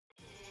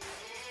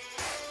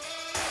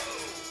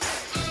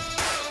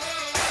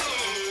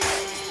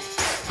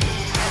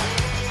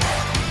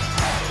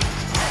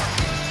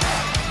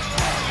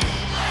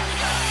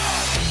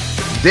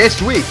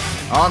This week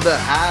on the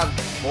Habs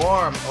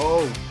Forum,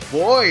 oh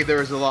boy,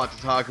 there's a lot to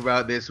talk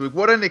about this week.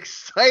 What an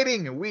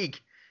exciting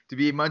week to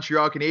be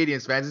Montreal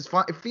Canadiens fans.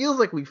 It feels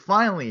like we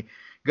finally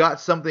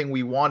got something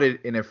we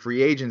wanted in a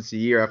free agency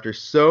year after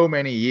so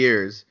many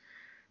years.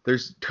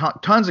 There's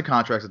tons of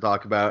contracts to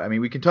talk about. I mean,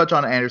 we can touch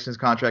on Anderson's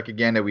contract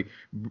again that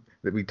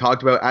we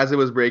talked about as it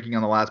was breaking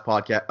on the last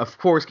podcast. Of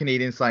course,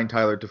 Canadiens signed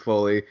Tyler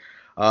Toffoli.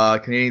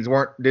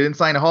 Canadiens didn't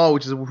sign Hall,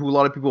 which is who a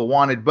lot of people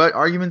wanted, but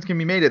arguments can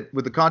be made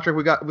with the contract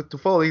we got with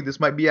Toffoli. This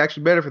might be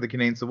actually better for the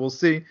Canadiens, so we'll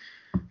see.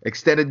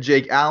 Extended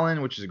Jake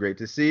Allen, which is great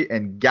to see,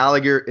 and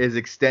Gallagher is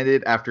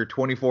extended after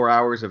 24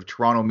 hours of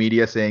Toronto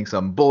media saying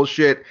some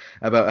bullshit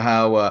about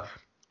how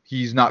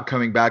he's not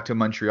coming back to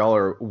Montreal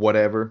or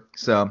whatever.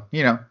 So,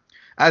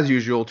 as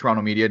usual,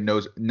 Toronto media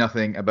knows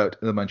nothing about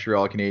the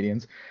Montreal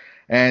Canadiens.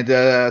 And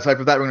aside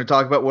from that, we're going to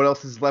talk about what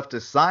else is left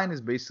to sign. There's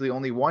basically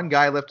only one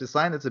guy left to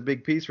sign. That's a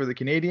big piece for the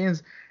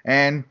Canadiens.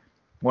 And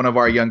one of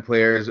our young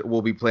players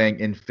will be playing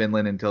in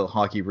Finland until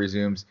hockey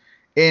resumes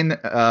in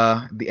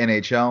the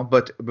NHL.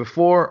 But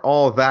before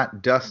all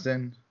that,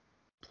 Dustin,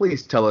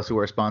 please tell us who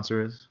our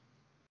sponsor is.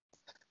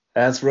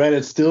 That's right.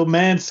 It's still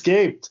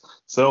Manscaped.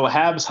 So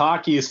Habs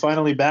hockey is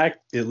finally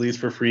back, at least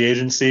for free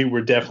agency.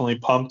 We're definitely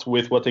pumped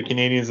with what the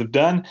Canadiens have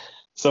done.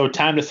 So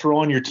time to throw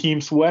on your team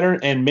sweater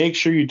and make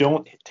sure you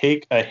don't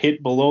take a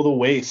hit below the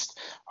waist.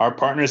 Our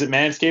partners at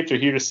Manscaped are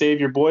here to save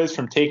your boys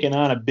from taking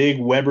on a big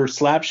Weber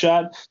slap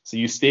shot, so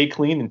you stay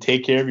clean and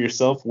take care of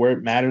yourself where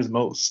it matters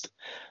most.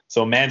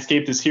 So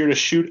Manscaped is here to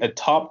shoot a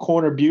top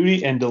corner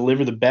beauty and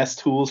deliver the best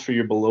tools for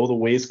your below the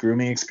waist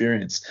grooming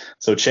experience.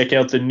 So check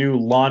out the new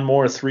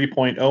Lawnmower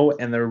 3.0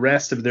 and the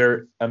rest of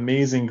their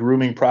amazing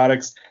grooming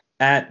products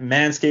at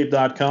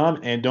manscaped.com.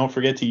 And don't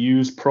forget to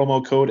use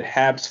promo code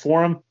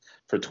HABSFORUM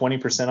for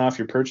 20% off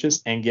your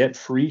purchase and get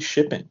free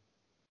shipping.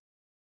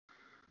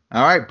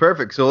 All right,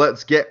 perfect. So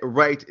let's get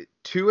right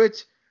to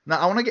it. Now,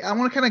 I want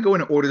to kind of go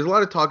in order. There's a lot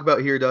to talk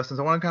about here, Dustin.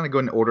 So I want to kind of go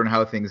in order on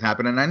how things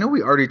happen. And I know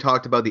we already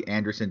talked about the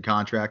Anderson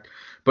contract,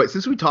 but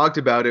since we talked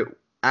about it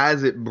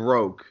as it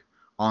broke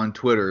on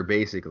Twitter,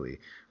 basically,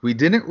 we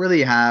didn't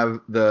really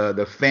have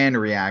the fan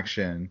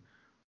reaction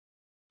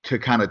to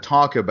kind of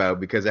talk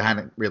about because it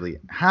hadn't really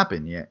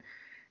happened yet.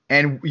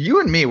 And you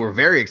and me were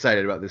very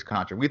excited about this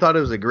contract. We thought it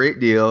was a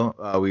great deal.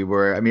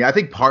 I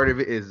think part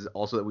of it is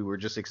also that we were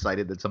just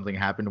excited that something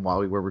happened while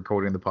we were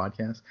recording the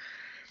podcast.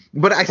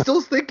 But I still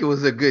think it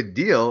was a good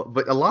deal.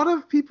 But a lot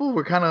of people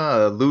were kind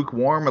of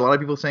lukewarm. A lot of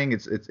people saying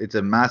it's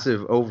a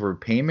massive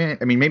overpayment.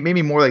 I mean,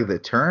 maybe more like the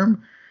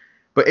term.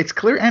 But it's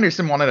clear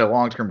Anderson wanted a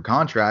long-term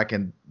contract,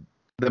 and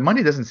the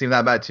money doesn't seem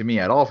that bad to me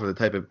at all for the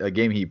type of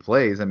game he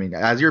plays. I mean,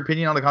 has your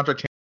opinion on the contract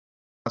changed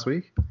last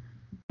week?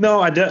 No,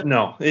 I don't.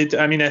 No,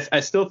 I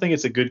still think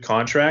it's a good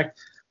contract.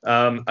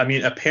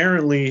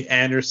 Apparently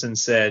Anderson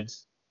said,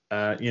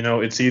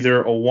 it's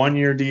either a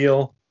 1-year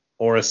deal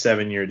or a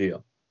 7-year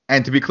deal.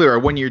 And to be clear,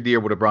 a 1-year deal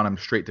would have brought him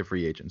straight to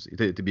free agency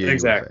to be able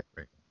exactly. To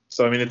say, right?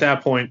 So at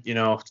that point,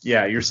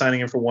 you're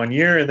signing him for 1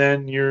 year, and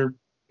then you're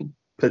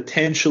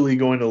potentially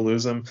going to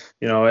lose him.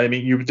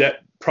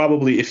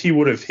 Probably if he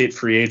would have hit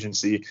free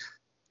agency,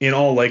 in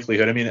all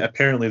likelihood.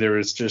 Apparently there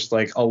was just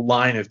like a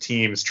line of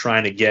teams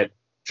trying to get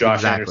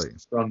Josh Anderson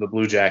from the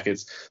Blue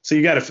Jackets. So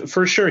you got to,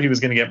 for sure, he was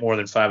going to get more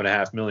than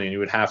 $5.5 million. You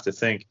would have to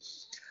think.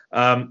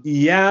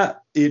 It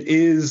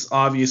is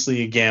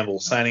obviously a gamble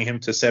signing him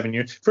to 7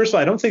 years. First of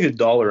all, I don't think the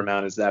dollar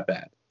amount is that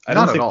bad. I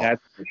don't think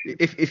that's an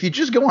issue. If you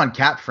just go on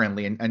Cap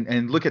Friendly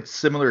and look at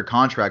similar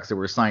contracts that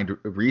were signed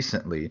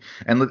recently,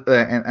 and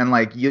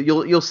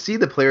you'll see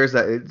the players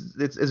that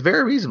it's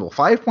very reasonable.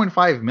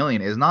 $5.5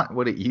 million is not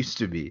what it used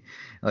to be.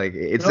 Like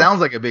it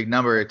sounds like a big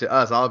number to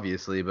us,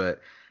 obviously,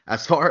 but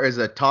as far as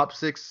a top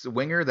 6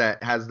 winger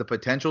that has the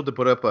potential to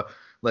put up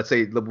let's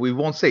say, we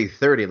won't say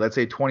 30, let's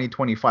say 20,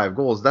 25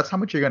 goals, that's how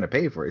much you're going to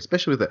pay for it,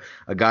 especially with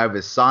a guy of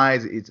his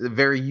size. It's a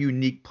very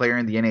unique player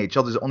in the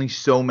NHL. There's only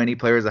so many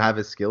players that have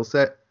his skill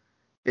set.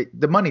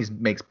 The money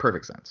makes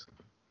perfect sense.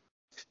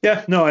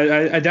 Yeah, no,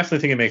 I definitely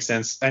think it makes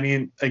sense.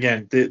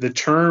 Again, the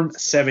term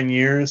 7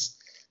 years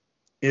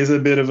is a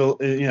bit of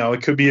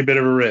it could be a bit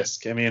of a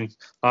risk.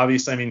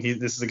 Obviously,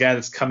 this is a guy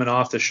that's coming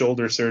off the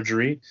shoulder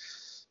surgery.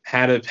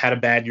 Had a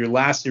bad year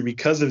last year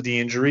because of the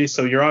injury,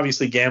 so you're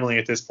obviously gambling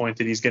at this point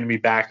that he's going to be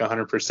back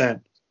 100%.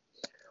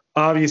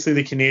 Obviously,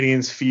 the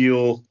Canadiens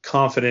feel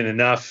confident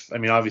enough.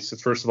 Obviously,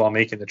 first of all,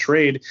 making the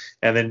trade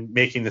and then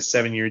making the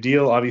 7-year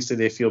deal. Obviously,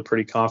 they feel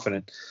pretty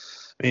confident.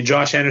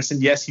 Josh Anderson,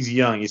 yes, he's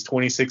young. He's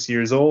 26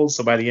 years old,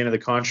 so by the end of the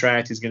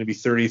contract, he's going to be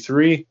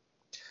 33.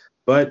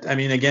 But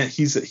again,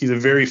 he's a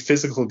very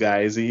physical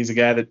guy. He's a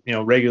guy that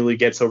regularly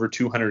gets over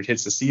 200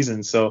 hits a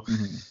season. So,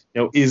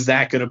 is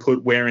that going to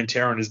put wear and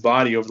tear on his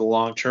body over the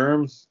long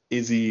term?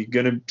 Is he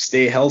going to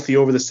stay healthy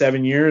over the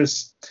 7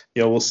 years?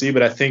 We'll see.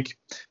 But I think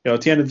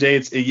at the end of the day,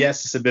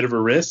 it's a bit of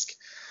a risk.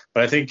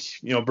 But I think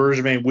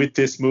Bergevin with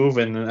this move,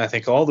 and I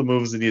think all the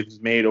moves that he's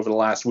made over the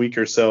last week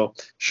or so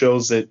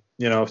shows that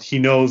he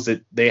knows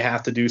that they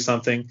have to do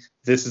something.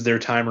 This is their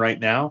time right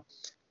now.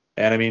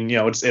 And I mean,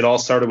 it all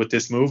started with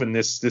this move, and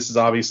this is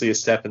obviously a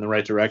step in the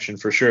right direction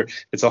for sure.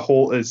 It's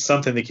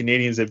something the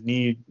Canadians have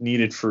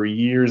needed for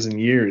years and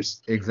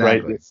years,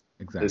 right?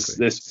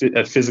 Exactly.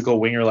 A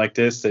physical winger like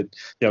this that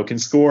can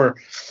score.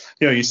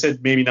 You said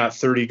maybe not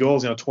 30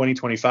 goals.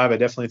 2025. I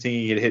definitely think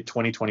he could hit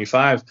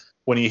 2025.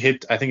 When he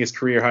hit, I think his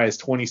career high is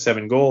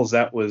 27 goals.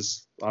 That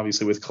was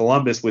obviously with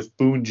Columbus, with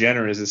Boone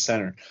Jenner as his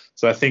center.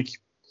 So I think,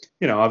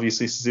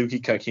 obviously Suzuki,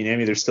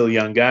 Kotkaniemi, they're still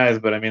young guys,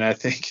 but I mean, I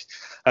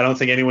don't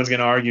think anyone's going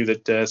to argue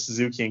that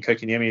Suzuki and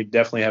Kotkaniemi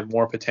definitely have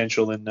more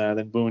potential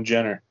than Boone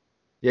Jenner.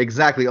 Yeah,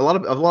 exactly. A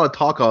lot of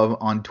talk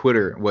on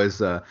Twitter was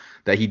that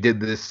he did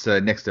this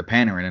next to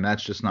Panarin, and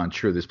that's just not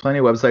true. There's plenty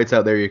of websites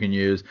out there you can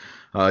use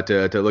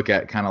to look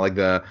at kind of like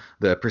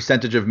the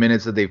percentage of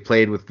minutes that they've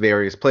played with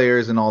various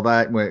players and all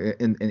that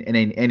in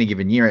any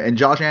given year. And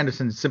Josh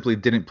Anderson simply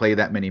didn't play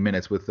that many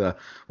minutes with the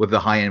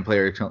high end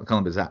player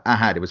Columbus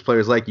had. It was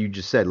players like you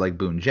just said, like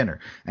Boone Jenner,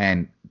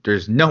 and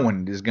there's no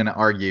one is going to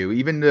argue.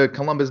 Even the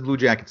Columbus Blue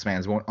Jackets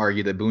fans won't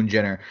argue that Boone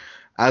Jenner,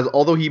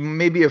 although he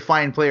may be a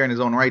fine player in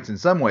his own rights in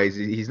some ways,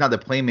 he's not the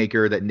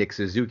playmaker that Nick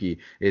Suzuki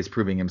is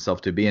proving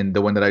himself to be, and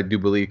the one that I do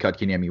believe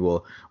Kotkaniemi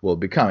will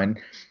become. And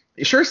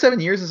sure,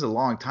 7 years is a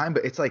long time,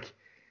 but it's like,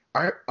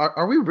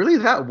 are we really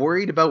that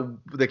worried about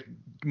the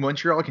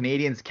Montreal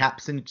Canadiens cap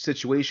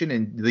situation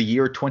in the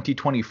year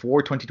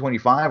 2024,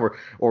 2025,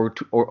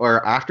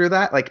 or after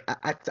that? Like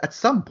at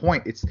some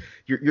point,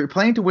 you're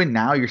playing to win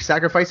now. You're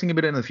sacrificing a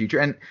bit in the future,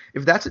 and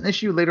if that's an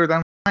issue later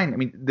down, I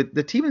mean,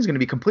 the team is going to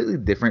be completely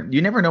different.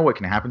 You never know what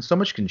can happen. So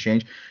much can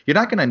change. You're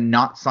not going to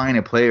not sign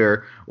a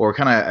player or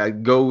kind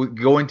of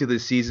go into the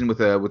season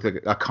with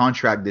a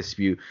contract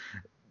dispute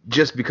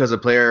just because a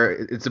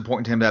player, it's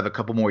important to him to have a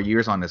couple more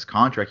years on this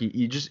contract.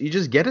 You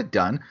just get it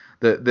done.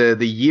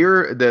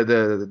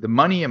 The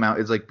money amount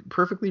is like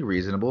perfectly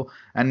reasonable,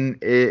 and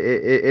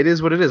it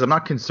is what it is. I'm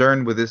not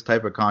concerned with this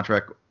type of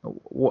contract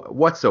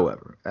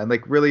whatsoever, and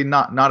like really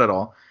not at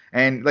all.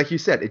 And like you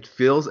said, it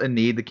fills a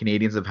need the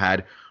Canadians have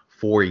had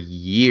for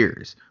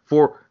years,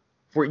 for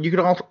you could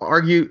also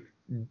argue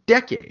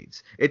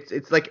decades.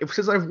 It's like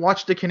since I've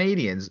watched the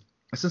Canadians,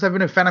 since I've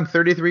been a fan, I'm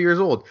 33 years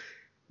old.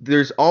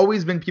 There's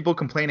always been people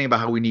complaining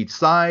about how we need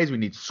size, we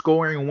need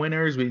scoring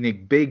winners, we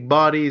need big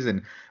bodies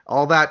and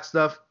all that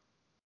stuff.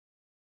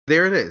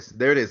 There it is.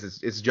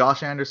 It's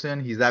Josh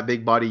Anderson. He's that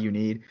big body you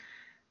need,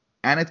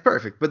 and it's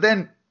perfect. But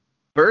then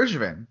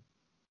Bergevin,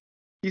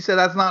 he said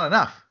that's not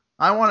enough.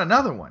 I want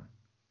another one.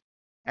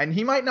 And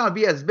he might not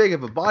be as big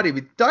of a body,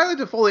 but Tyler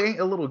Toffoli ain't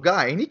a little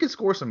guy, and he can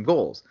score some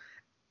goals.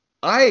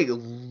 I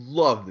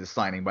love this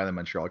signing by the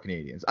Montreal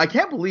Canadiens. I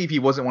can't believe he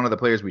wasn't one of the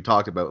players we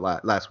talked about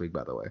last week,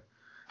 by the way.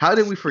 How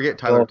did we forget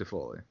Tyler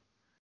Toffoli?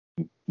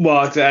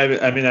 Well,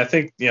 I mean, I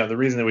think the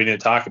reason that we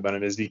didn't talk about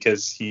him is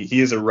because he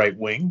is a right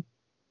wing.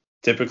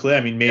 Typically,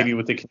 I mean, maybe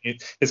with the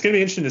Canadiens, it's going to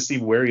be interesting to see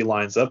where he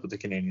lines up with the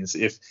Canadiens.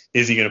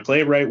 Is he going to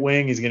play right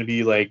wing? Is he going to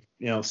be like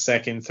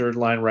second, third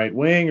line right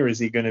wing, or is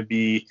he going to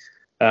be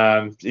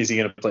is he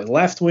going to play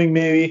left wing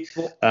maybe?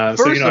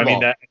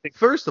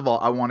 First of all,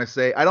 I want to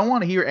say I don't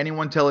want to hear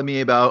anyone telling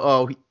me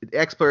about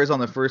X players on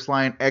the first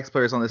line, X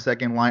players on the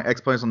second line, X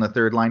players on the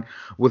third line.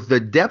 With the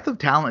depth of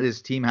talent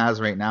this team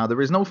has right now, there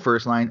is no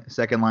first line,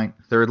 second line,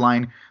 third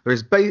line.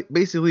 There's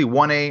basically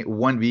 1A,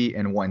 1B,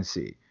 and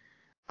 1C.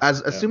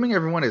 Assuming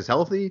everyone is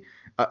healthy,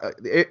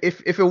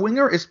 if a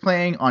winger is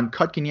playing on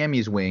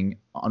Kotkaniemi's wing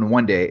on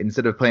one day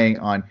instead of playing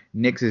on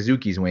Nick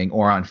Suzuki's wing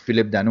or on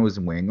Philippe Danault's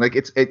wing, like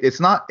it's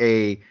not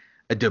a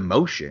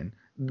demotion.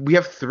 We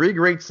have three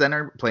great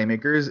center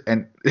playmakers,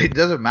 and it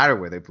doesn't matter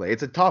where they play.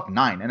 It's a top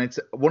nine, and it's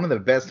one of the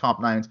best top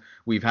nines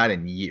we've had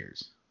in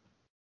years.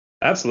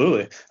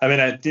 Absolutely. I mean,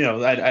 I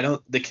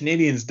don't. The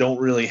Canadiens don't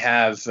really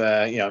have.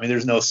 I mean,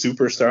 there's no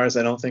superstars,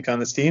 I don't think, on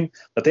this team,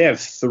 but they have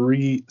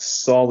three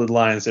solid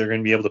lines that are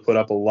going to be able to put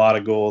up a lot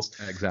of goals.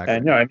 Exactly.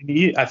 And I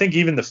mean, I think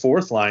even the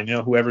fourth line,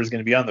 whoever's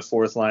going to be on the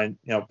fourth line,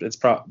 it's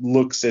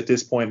looks at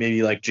this point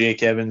maybe like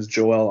Jake Evans,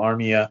 Joel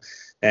Armia,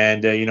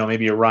 and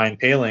maybe a Ryan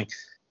Poehling.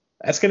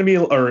 That's going to be,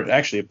 or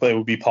actually, a play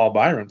would be Paul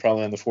Byron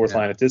probably on the fourth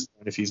line at this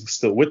point if he's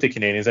still with the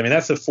Canadiens. I mean,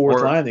 that's the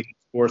fourth line that can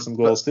score some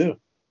goals too.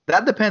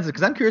 That depends,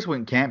 because I'm curious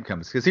when camp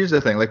comes. Because here's the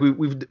thing: like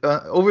we've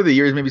over the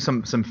years, maybe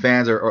some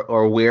fans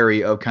are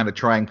wary of kind of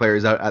trying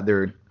players out at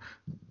their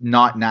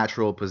not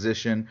natural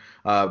position,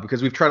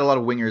 because we've tried a lot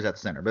of wingers at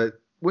center. But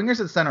wingers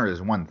at center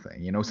is one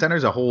thing, center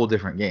is a whole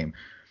different game.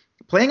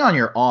 Playing on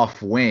your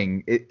off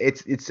wing,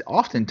 it's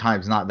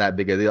oftentimes not that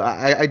big a deal.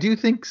 I do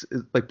think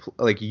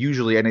like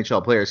usually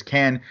NHL players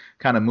can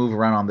kind of move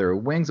around on their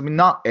wings. I mean,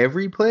 not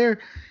every player.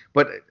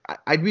 But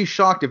I'd be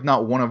shocked if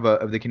not one of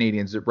the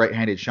Canadiens'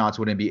 right-handed shots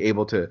wouldn't be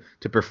able to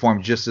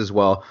perform just as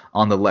well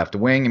on the left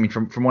wing. I mean,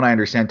 from what I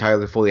understand,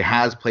 Tyler Toffoli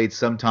has played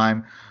some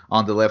time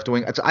on the left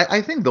wing.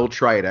 I think they'll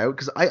try it out,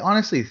 because I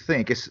honestly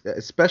think,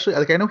 especially,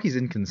 like, I know he's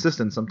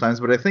inconsistent sometimes,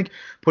 but I think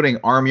putting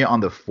Armia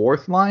on the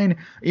fourth line,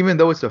 even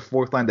though it's the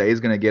fourth line that is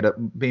going to get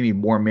maybe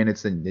more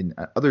minutes than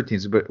other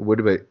teams, but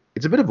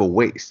it's a bit of a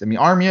waste. I mean,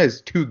 Armia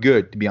is too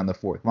good to be on the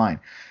fourth line.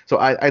 So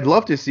I'd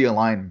love to see a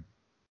line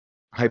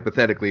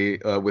hypothetically,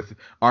 with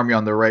Army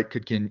on the right,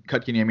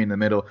 Kotkaniemi in the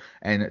middle,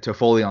 and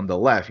Toffoli on the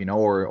left,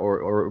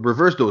 or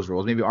reverse those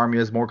roles. Maybe Army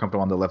is more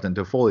comfortable on the left than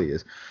Toffoli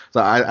is.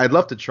 So I'd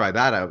love to try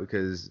that out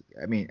because,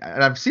 I mean,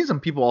 and I've seen some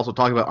people also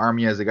talk about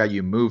Army as a guy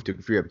you move to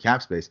free up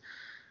cap space.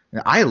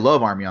 I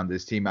love Army on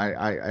this team.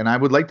 I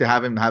would like to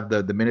have him have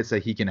the minutes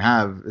that he can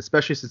have,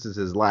 especially since it's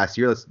his last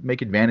year. Let's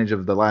make advantage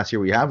of the last year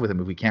we have with him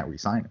if we can't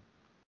re-sign him.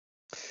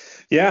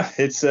 Yeah,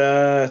 it's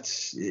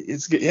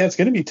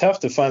going to be tough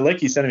to find.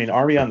 Like you said, I mean,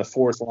 Army on the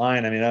fourth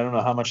line. I mean, I don't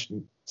know how much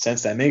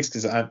sense that makes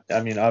because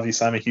I mean,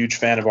 obviously, I'm a huge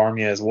fan of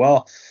Army as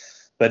well.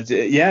 But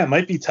yeah, it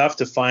might be tough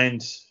to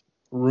find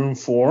room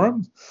for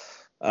him.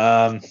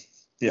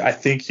 Yeah, I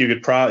think you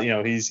could probably,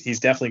 he's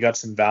definitely got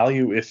some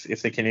value if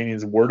the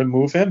Canadiens were to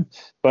move him.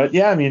 But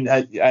yeah, I mean,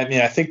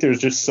 I think there's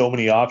just so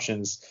many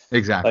options.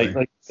 Exactly.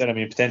 Like you said, I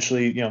mean,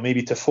 potentially,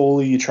 maybe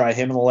Toffoli, you try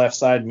him on the left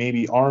side,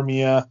 maybe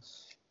Armia.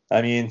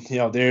 I mean,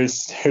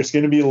 there's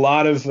going to be a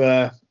lot of,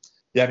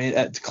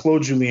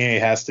 Claude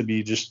Julien has to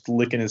be just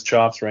licking his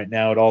chops right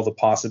now at all the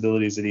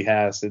possibilities that he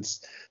has.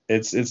 It's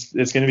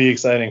going to be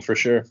exciting for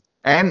sure.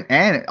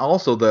 And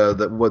also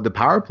the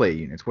power play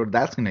units, what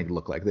that's going to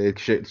look like.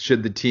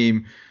 Should the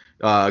team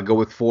go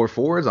with 4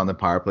 forwards on the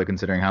power play,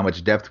 considering how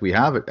much depth we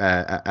have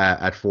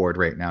at forward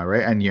right now,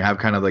 right? And you have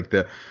kind of like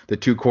the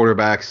two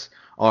quarterbacks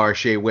are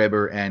Shea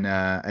Weber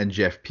and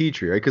Jeff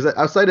Petrie, right? Because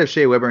outside of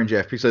Shea Weber and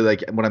Jeff Petrie, so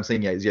like what I'm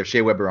saying is you have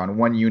Shea Weber on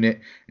one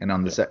unit, and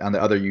on the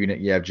other unit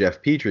you have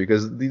Jeff Petrie.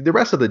 Because the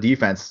rest of the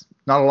defense,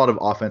 not a lot of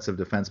offensive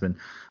defensemen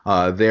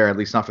there, at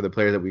least not for the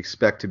players that we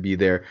expect to be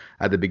there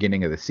at the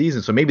beginning of the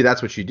season. So maybe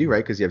that's what you do,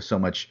 right? Because you have so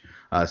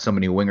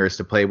many wingers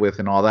to play with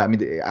and all that. I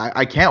mean,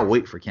 I can't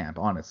wait for camp,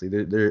 honestly.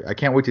 I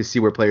can't wait to see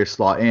where players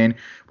slot in,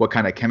 what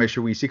kind of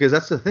chemistry we see, because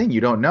that's the thing,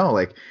 you don't know.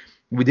 Like,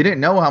 we didn't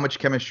know how much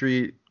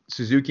chemistry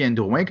Suzuki and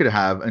Drouin could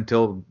have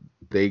until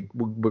they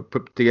were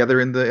put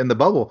together in the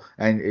bubble,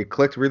 and it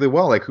clicked really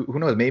well. Like, who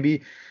knows?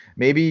 Maybe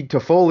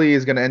Toffoli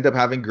is going to end up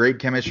having great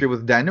chemistry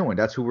with Danault, and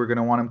that's who we're going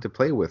to want him to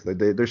play with. Like,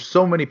 there's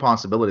so many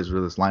possibilities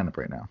with this lineup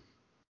right now.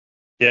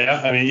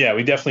 Yeah, I mean, yeah,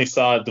 we definitely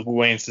saw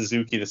Drouin and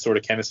Suzuki, the sort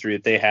of chemistry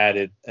that they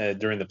had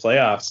during the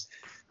playoffs.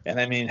 And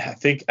I mean, I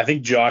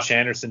think Josh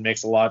Anderson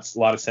makes a lot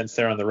of sense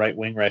there on the right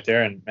wing right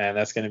there. And man,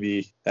 that's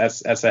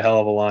a hell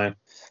of a line.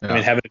 Yeah. I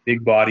mean, having a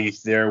big body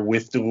there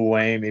with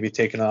Drouin, maybe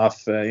taking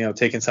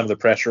some of the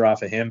pressure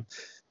off of him.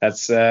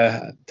 That's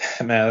going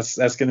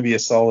to be a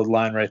solid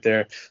line right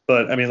there.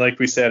 But I mean, like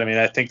we said, I mean,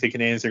 I think the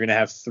Canadiens are going to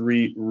have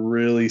 3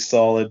 really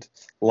solid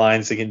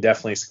lines that can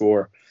definitely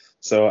score.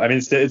 So I mean,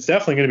 it's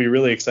definitely going to be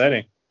really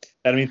exciting.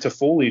 And I mean,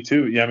 Toffoli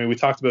too. Yeah, I mean, we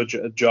talked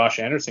about Josh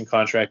Anderson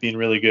contract being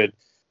really good,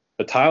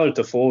 but Tyler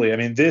Toffoli, I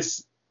mean,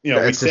 this,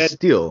 it's a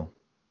steal.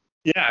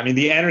 Yeah, I mean,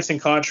 the Anderson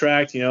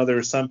contract, there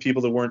were some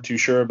people that weren't too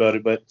sure about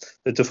it, but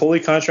the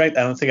Toffoli contract,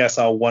 I don't think I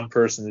saw one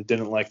person that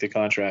didn't like the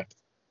contract.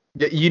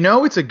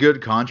 Yeah, it's a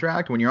good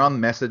contract when you're on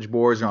message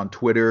boards or on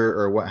Twitter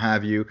or what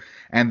have you,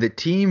 and the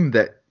team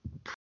that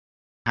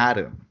had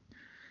him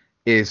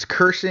is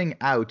cursing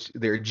out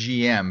their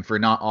GM for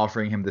not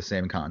offering him the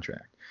same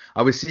contract.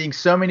 I was seeing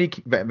so many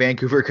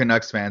Vancouver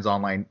Canucks fans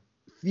online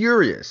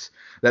furious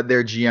that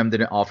their GM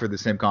didn't offer the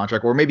same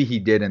contract, or maybe he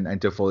did and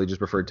Toffoli just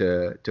preferred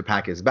to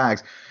pack his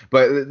bags.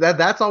 But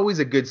that's always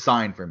a good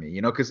sign for me,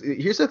 because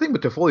here's the thing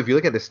with Toffoli. If you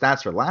look at the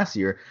stats for last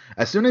year,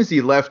 as soon as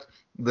he left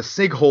the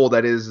sinkhole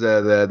that is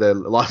the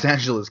Los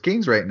Angeles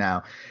Kings right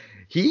now,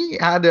 he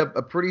had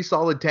a pretty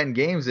solid 10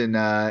 games in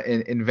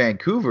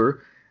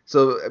Vancouver.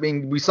 So, I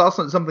mean, we saw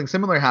something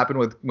similar happen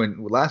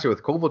last year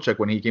with Kovalchuk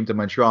when he came to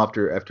Montreal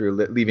after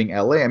leaving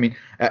LA. I mean,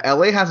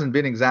 LA hasn't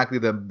been exactly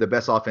the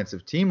best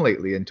offensive team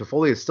lately, and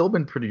Toffoli has still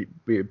been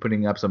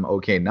putting up some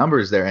okay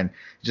numbers there. And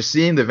just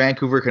seeing the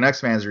Vancouver Canucks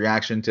fans'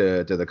 reaction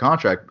to the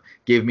contract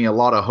gave me a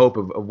lot of hope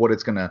of what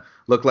it's going to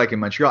look like in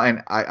Montreal.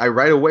 And I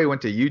right away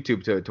went to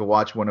YouTube to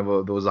watch one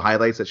of those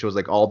highlights that shows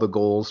like all the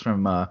goals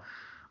from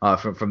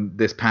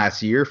this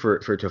past year for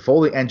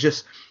Toffoli, and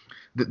just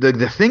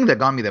the thing that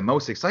got me the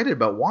most excited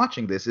about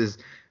watching this is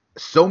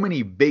so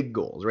many big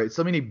goals, right?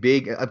 So many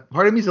big.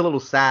 Part of me is a little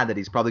sad that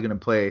he's probably going to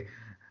play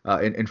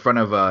in front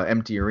of an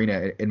empty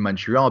arena in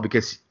Montreal,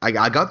 because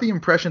I got the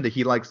impression that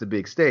he likes the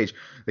big stage.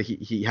 That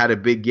he had a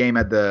big game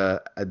at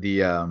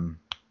the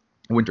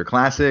Winter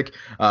Classic,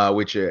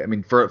 which I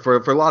mean, for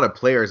a lot of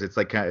players, it's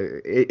like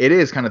it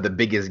is kind of the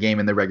biggest game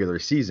in the regular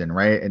season,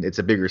 right? And it's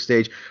a bigger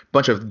stage,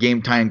 bunch of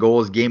game-tying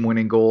goals,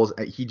 game-winning goals.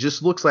 He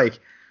just looks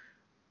like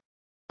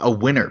a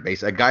winner,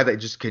 basically, a guy that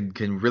just can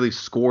really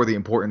score the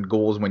important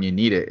goals when you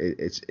need it.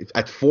 It's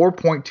at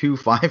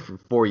 4.25 for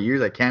 4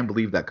 years. I can't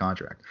believe that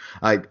contract.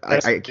 I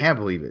can't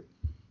believe it.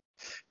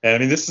 And I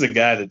mean, this is a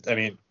guy that, I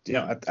mean,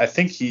 I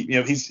think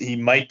he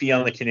might be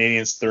on the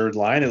Canadiens' third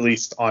line, at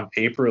least on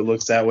paper. It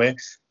looks that way.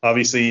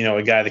 Obviously,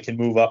 a guy that can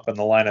move up in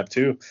the lineup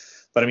too.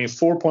 But I mean,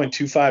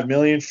 4.25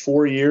 million,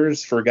 4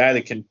 years for a guy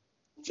that can,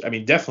 I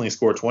mean, definitely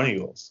score 20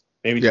 goals,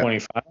 maybe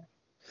 25.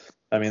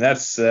 I mean,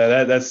 that's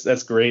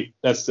great.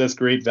 That's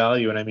great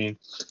value. And I mean,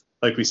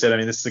 like we said, I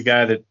mean, this is a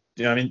guy that,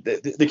 I mean,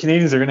 the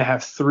Canadiens are going to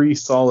have 3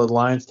 solid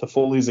lines.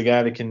 Toffoli's a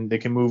guy that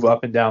can move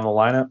up and down the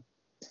lineup.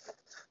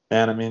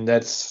 Man, I mean,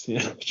 that's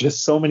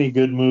just so many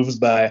good moves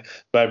by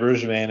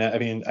Bergevin. I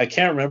mean, I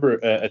can't remember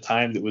a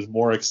time that was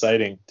more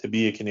exciting to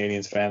be a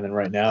Canadiens fan than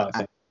right now, I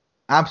think.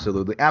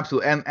 Absolutely,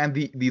 absolutely, and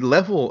the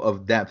level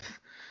of depth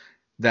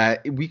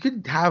that we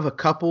could have a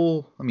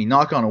couple. I mean,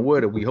 knock on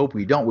wood, we hope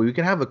we don't. We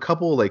could have a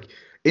couple like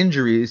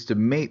injuries to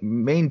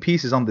main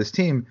pieces on this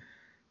team,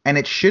 and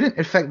it shouldn't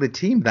affect the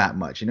team that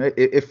much. You know,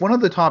 if one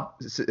of the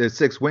top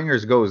six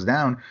wingers goes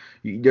down,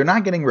 you're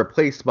not getting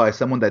replaced by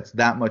someone that's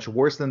that much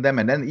worse than them.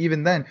 And then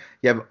even then,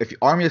 you have if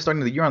Army is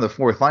starting the year on the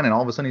fourth line, and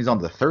all of a sudden he's on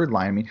the third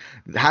line. I mean,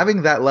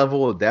 having that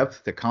level of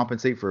depth to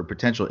compensate for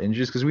potential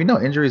injuries, because we know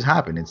injuries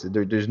happen.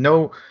 There's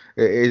no,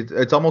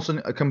 it's almost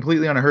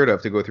completely unheard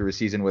of to go through a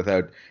season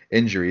without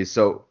injuries.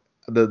 So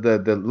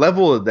the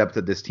level of depth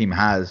that this team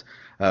has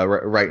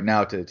right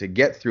now to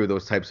get through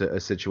those types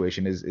of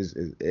situation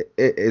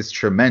is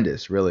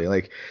tremendous, really.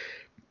 Like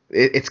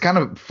it's kind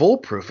of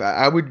foolproof.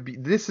 I would be.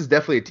 This is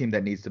definitely a team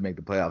that needs to make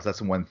the playoffs.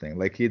 That's one thing.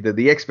 Like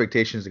the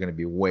expectations are going to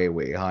be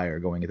way higher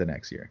going into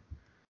next year.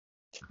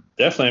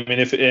 Definitely. I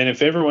mean,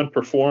 if everyone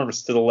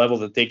performs to the level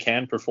that they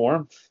can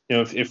perform,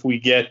 if we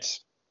get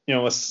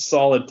a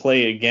solid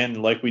play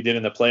again like we did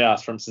in the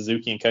playoffs from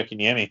Suzuki and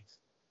Kotkaniemi,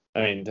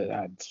 I mean,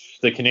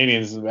 the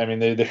Canadiens. I mean,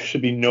 there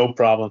should be no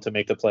problem to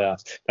make the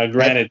playoffs. Now,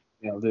 granted,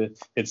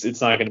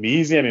 it's not going to be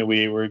easy. I mean,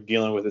 we're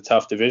dealing with a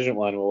tough division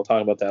one. We'll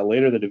talk about that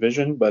later, the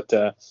division. But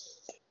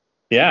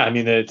yeah, I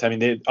mean,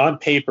 they, on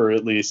paper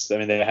at least, I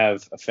mean, they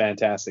have a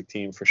fantastic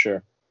team for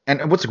sure.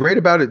 And what's great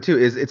about it too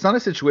is it's not a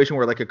situation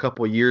where like a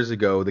couple of years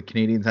ago the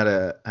Canadiens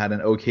had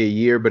an okay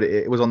year, but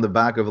it was on the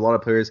back of a lot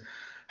of players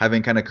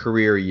having kind of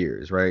career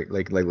years, right?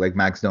 Like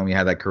Max Domi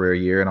had that career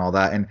year and all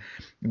that, and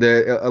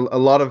a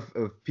lot of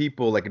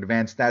people like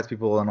advanced stats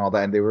people and all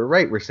that, and they were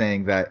right. We're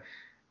saying that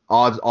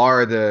odds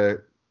are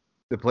the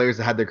players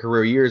that had their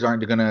career years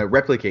aren't going to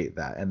replicate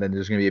that, and then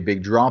there's going to be a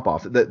big drop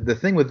off. The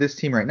thing with this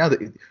team right now,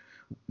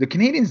 the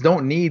Canadiens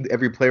don't need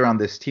every player on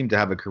this team to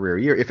have a career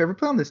year. If every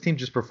player on this team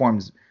just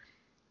performs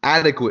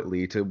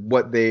adequately to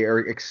what they are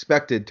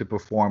expected to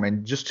perform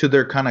and just to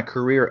their kind of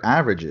career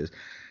averages,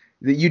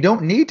 you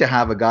don't need to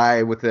have a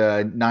guy with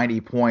a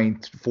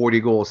 90-point,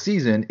 40-goal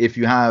season if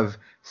you have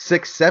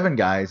 6-7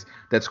 guys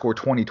that score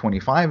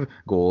 20-25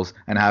 goals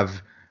and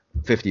have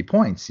 50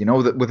 points. You know,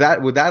 with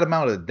that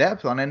amount of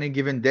depth on any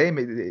given day,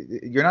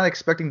 you're not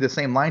expecting the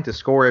same line to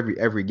score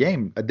every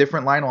game. A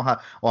different line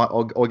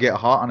will get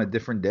hot on a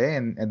different day,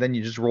 and then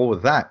you just roll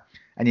with that.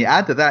 And you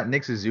add to that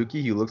Nick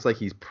Suzuki, who looks like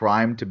he's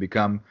primed to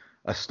become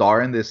a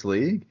star in this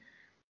league.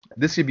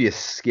 This could be a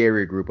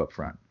scary group up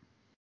front.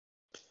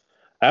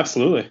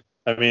 Absolutely.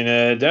 I mean,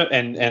 and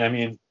I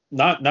mean,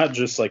 not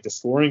just like the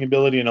scoring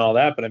ability and all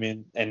that, but I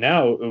mean, and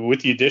now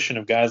with the addition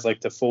of guys like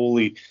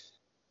Toffoli,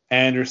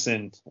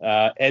 Anderson,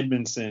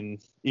 Edmondson,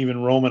 even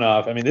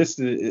Romanov. I mean,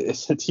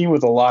 it's a team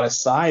with a lot of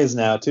size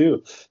now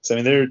too. So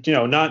I mean,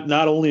 they're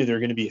not only they're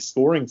going to be a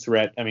scoring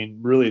threat. I mean,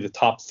 really the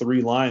top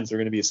three lines are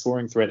going to be a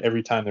scoring threat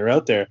every time they're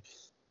out there.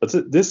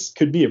 But this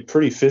could be a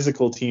pretty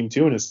physical team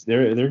too, and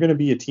they're going to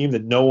be a team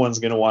that no one's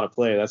going to want to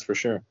play. That's for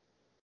sure.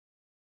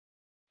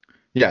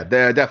 Yeah,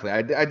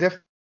 definitely. I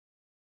definitely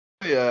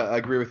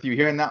agree with you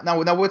here. And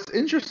now, what's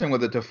interesting with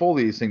the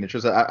Toffoli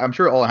signatures, I'm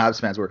sure all Habs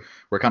fans were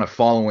kind of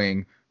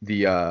following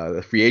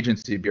the free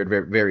agency period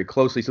very, very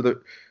closely. So there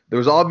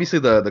was obviously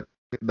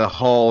the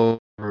Hall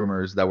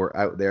rumors that were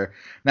out there.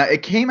 Now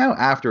it came out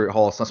after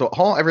Hall, so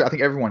Hall. I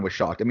think everyone was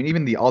shocked. I mean,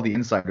 even all the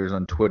insiders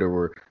on Twitter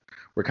were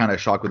kind of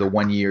shocked with a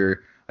 1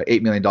 year,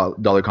 $8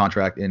 million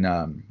contract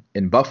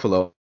in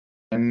Buffalo.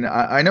 And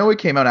I know it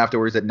came out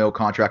afterwards that no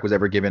contract was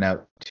ever given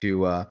out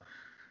to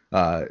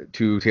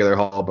Taylor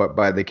Hall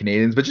by the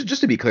Canadiens. But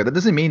just to be clear, that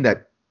doesn't mean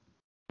that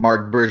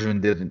Marc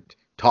Bergevin didn't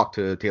talk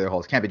to Taylor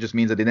Hall's camp. It just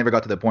means that they never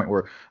got to the point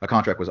where a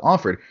contract was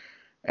offered.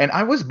 And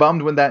I was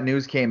bummed when that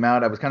news came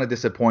out. I was kind of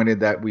disappointed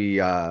that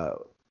we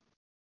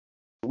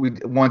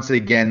once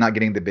again not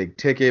getting the big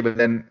ticket. But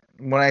then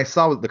when I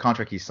saw the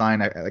contract he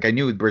signed, I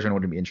knew Bergevin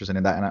wouldn't be interested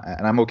in that,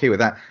 and I'm okay with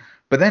that.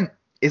 But then,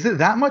 is it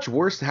that much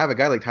worse to have a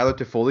guy like Tyler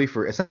Toffoli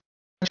for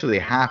essentially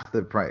half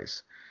the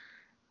price,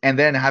 and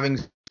then having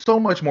so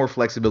much more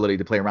flexibility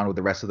to play around with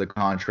the rest of the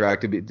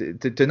contract,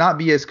 to not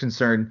be as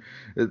concerned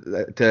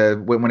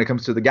when it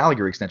comes to the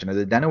Gallagher extension or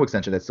the Dano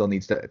extension that still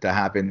needs to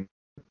happen?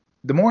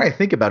 The more I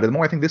think about it, the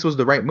more I think this was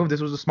the right move.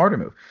 This was a smarter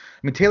move.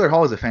 I mean, Taylor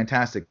Hall is a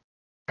fantastic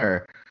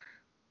player,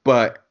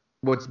 but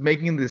what's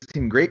making this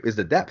team great is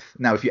the depth.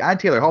 Now, if you add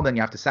Taylor Hall, then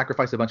you have to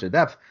sacrifice a bunch of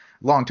depth.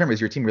 Long term,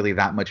 is your team really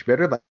that much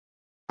better? Like,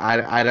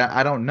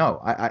 I don't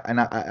know.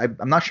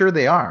 I'm not sure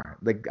they are.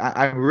 Like,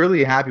 I'm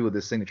really happy with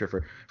this signature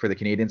for the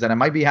Canadiens, and I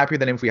might be happier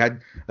than if we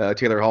had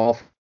Taylor Hall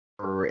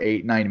for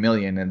 $8-9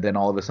 million, and then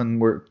all of a sudden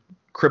we're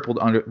crippled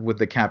with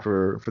the cap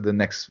for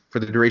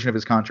the duration of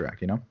his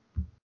contract. You know?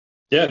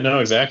 Yeah, no,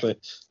 exactly.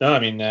 No, I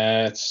mean,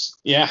 I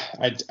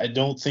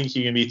don't think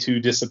you can be too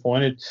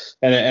disappointed.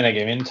 And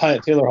again,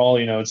 Taylor Hall,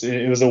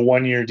 it was a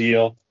 1 year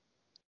deal.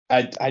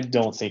 I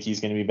don't think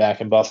he's going to be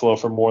back in Buffalo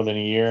for more than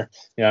a year.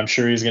 I'm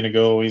sure he's going to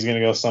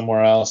go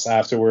somewhere else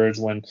afterwards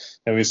when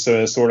we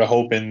sort of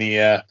hoping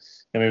the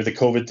and maybe the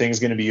COVID thing's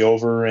going to be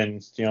over,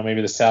 and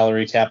maybe the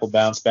salary cap will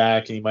bounce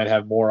back, and you might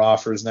have more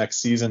offers next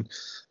season.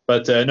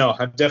 But no,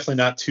 I'm definitely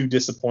not too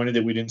disappointed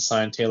that we didn't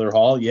sign Taylor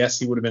Hall. Yes,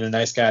 he would have been a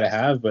nice guy to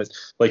have, but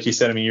like you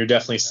said, I mean, you're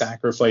definitely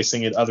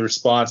sacrificing at other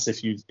spots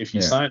if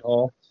you sign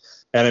Hall.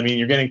 And I mean,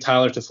 you're getting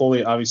Tyler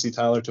Toffoli. Obviously,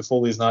 Tyler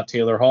Toffoli is not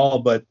Taylor Hall,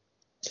 but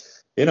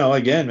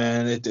again,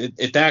 man,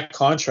 at that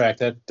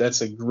contract,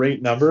 that's a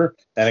great number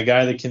and a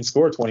guy that can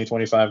score 20,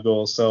 25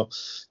 goals. So,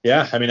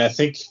 yeah, I mean, I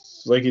think,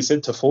 like you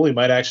said, Toffoli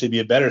might actually be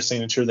a better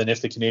signature than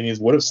if the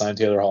Canadiens would have signed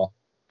Taylor Hall.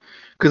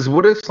 Because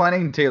what if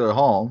signing Taylor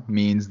Hall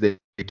means that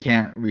they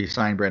can't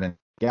re-sign Brendan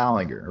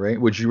Gallagher, right?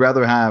 Would you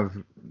rather have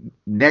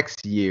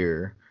next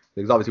year,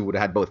 because obviously we would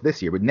have had both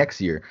this year, but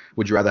next year,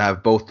 would you rather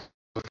have both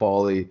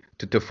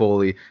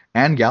Toffoli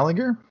and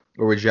Gallagher,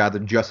 or would you rather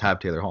just have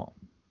Taylor Hall?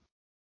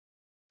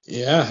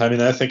 Yeah, I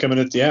mean, I think I'm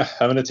gonna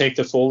take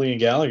Toffoli and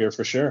Gallagher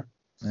for sure.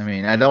 I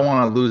mean, I don't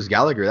want to lose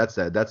Gallagher.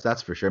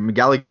 That's for sure. I mean,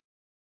 Gallagher,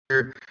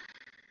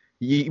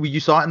 you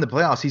saw it in the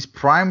playoffs. He's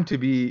primed to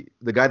be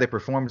the guy that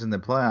performs in the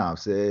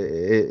playoffs.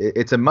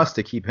 It's a must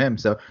to keep him.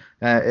 So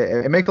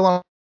it makes a lot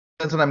of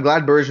sense, and I'm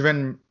glad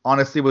Bergevin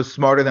honestly was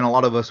smarter than a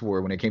lot of us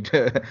were when it came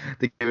to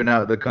giving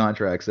out the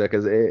contracts,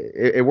 because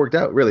it worked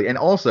out really. And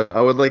also,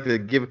 I would like to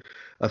give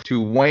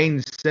to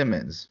Wayne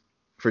Simmons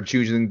for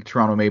choosing the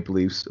Toronto Maple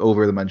Leafs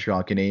over the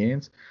Montreal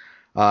Canadiens,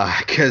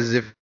 because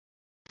if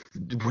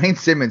Wayne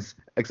Simmons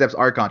accepts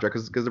our contract,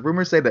 because the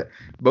rumors say that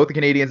both the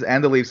Canadiens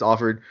and the Leafs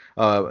offered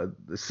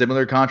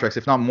similar contracts,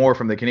 if not more,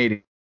 from the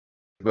Canadiens,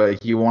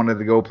 but he wanted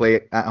to go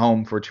play at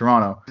home for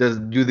Toronto.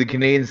 Do the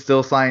Canadiens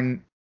still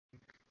sign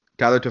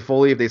Tyler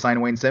Toffoli if they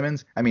sign Wayne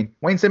Simmons? I mean,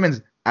 Wayne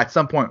Simmons at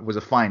some point was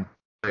a fine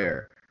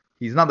player.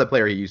 He's not the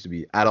player he used to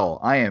be at all.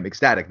 I am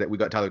ecstatic that we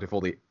got Tyler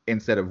Toffoli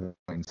instead of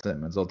Wayne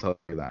Simmons. I'll tell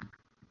you that.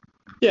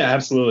 Yeah,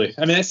 absolutely.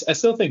 I mean, I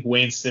still think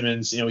Wayne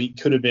Simmons, he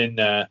could have been.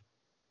 I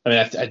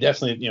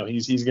definitely,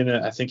 he's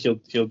gonna. I think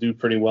he'll do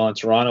pretty well in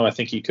Toronto. I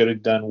think he could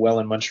have done well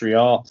in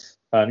Montreal.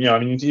 I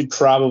mean, he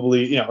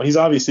probably, he's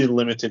obviously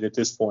limited at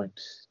this point.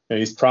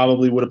 He's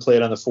probably would have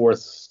played on the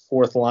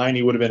fourth line.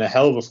 He would have been a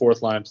hell of a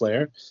fourth line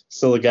player.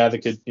 Still a guy that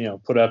could,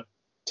 put up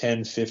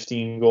 10,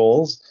 15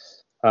 goals.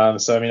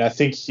 So I mean, I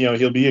think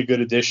he'll be a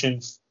good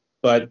addition.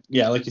 But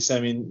yeah, like you said,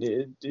 I mean,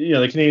 the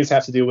Canadiens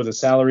have to deal with a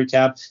salary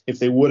cap. If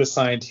they would have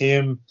signed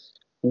him,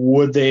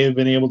 would they have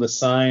been able to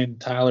sign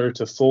Tyler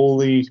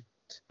Toffoli?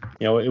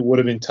 It would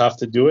have been tough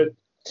to do it.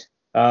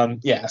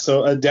 Yeah,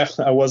 so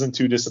I wasn't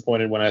too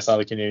disappointed when I saw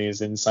the Canadiens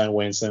didn't sign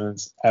Wayne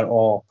Simmons at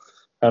all.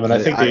 And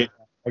I think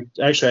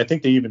I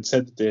think they even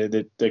said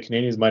that the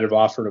Canadiens might have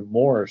offered him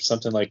more,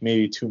 something like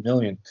maybe $2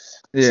 million.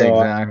 Yeah,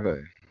 so exactly.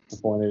 I'm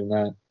disappointed in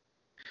that.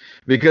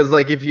 Because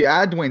like if you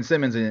add Dwayne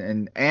Simmons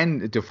and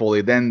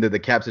Toffoli, then the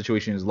cap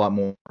situation is a lot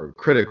more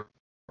critical,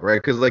 right?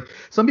 Because like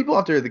some people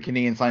after the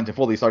Canadiens signed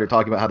Toffoli started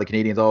talking about how the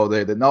Canadiens,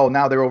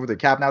 now they're over the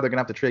cap, now they're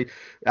gonna have to trade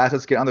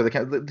assets get under the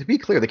cap. To be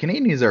clear, the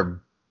Canadiens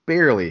are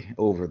barely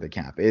over the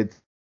cap.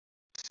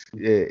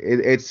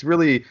 It's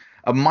really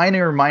a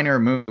minor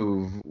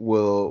move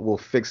will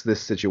fix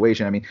this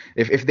situation. I mean,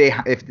 if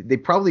they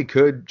probably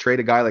could trade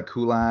a guy like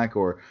Kulak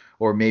or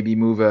maybe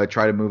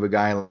try to move a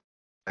guy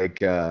like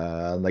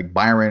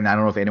Byron. I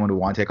don't know if anyone would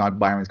want to take on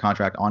Byron's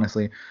contract,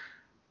 honestly.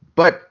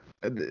 But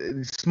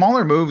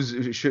smaller moves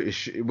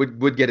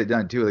would get it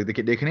done too. Like the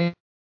Canadiens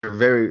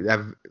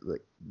are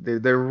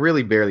they're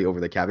really barely over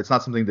the cap. It's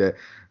not something that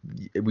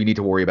we need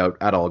to worry about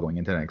at all going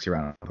into the next year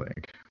round, I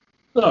think.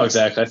 No,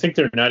 exactly. I think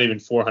they're not even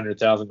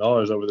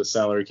 $400,000 over the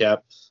salary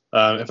cap.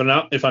 If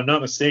I'm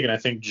not mistaken, I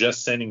think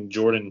just sending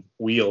Jordan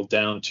Wheel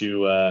down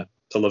to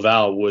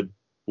Laval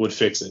would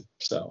fix it.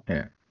 So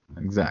yeah.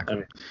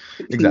 Exactly.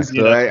 Exactly.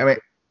 So, I mean,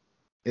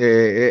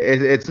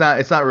 it's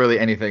not really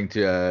anything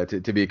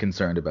to be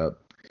concerned about.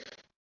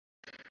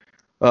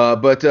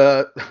 But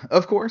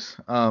of course,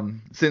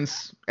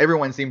 since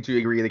everyone seemed to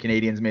agree the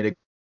Canadiens made a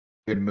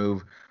good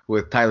move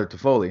with Tyler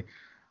Toffoli,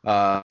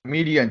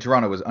 media in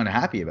Toronto was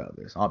unhappy about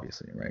this,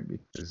 obviously, right?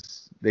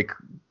 Because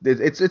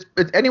it's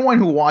anyone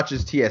who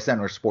watches TSN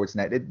or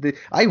Sportsnet.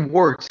 I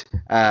worked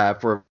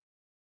for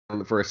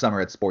a summer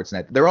at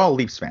Sportsnet. They're all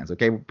Leafs fans,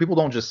 okay? People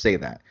don't just say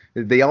that.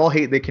 They all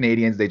hate the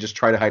Canadiens. They just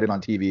try to hide it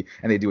on TV,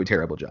 and they do a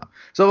terrible job.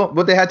 So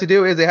what they had to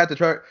do is they had to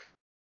start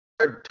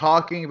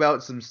talking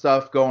about some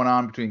stuff going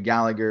on between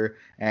Gallagher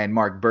and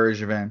Marc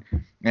Bergevin,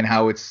 and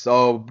how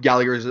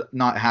Gallagher's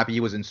not happy.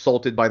 He was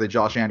insulted by the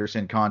Josh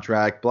Anderson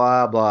contract,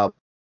 blah, blah,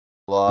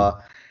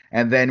 blah.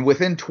 And then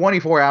within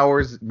 24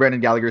 hours, Brendan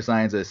Gallagher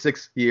signs a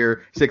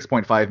 6-year,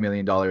 $6.5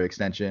 million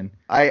extension.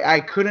 I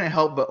couldn't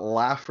help but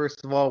laugh,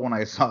 first of all, when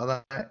I saw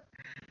that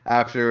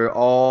after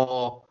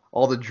all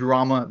the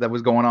drama that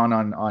was going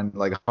on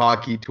like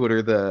hockey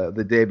Twitter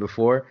the day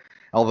before,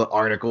 all the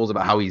articles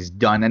about how he's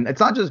done. And it's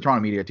not just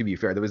Toronto media, to be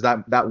fair. There was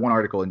that one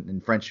article in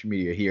French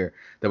media here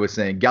that was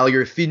saying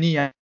Gallagher fini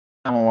à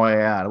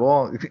Montréal.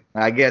 Well,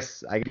 I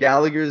guess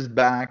Gallagher's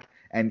back,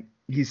 and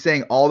he's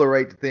saying all the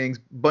right things.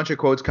 Bunch of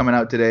quotes coming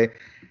out today.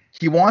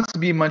 He wants to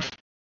be Montreal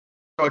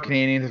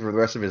Canadian for the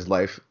rest of his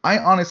life. I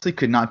honestly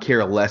could not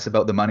care less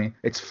about the money.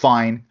 It's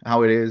fine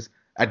how it is.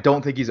 I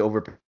don't think he's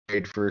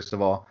overpaid, first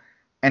of all.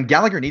 And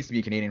Gallagher needs to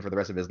be Canadian for the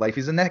rest of his life.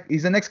 He's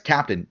the next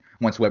captain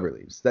once Weber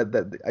leaves.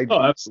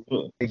 Oh,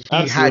 absolutely.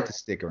 He had to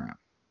stick around.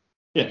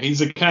 Yeah, he's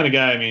the kind of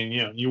guy. I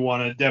mean, you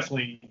want to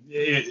definitely.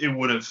 It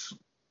would have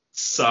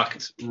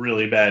sucked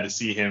really bad to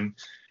see him,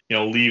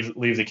 leave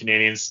the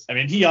Canadiens. I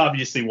mean, he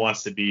obviously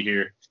wants to be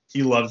here.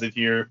 He loves it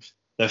here.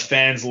 The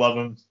fans love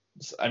him.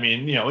 I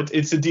mean,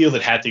 it's a deal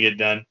that had to get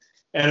done.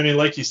 And I mean,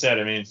 like you said,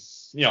 I mean, at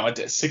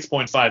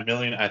 6.5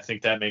 million, I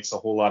think that makes a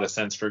whole lot of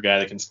sense for a guy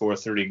that can score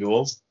 30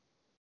 goals.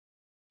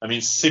 I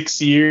mean,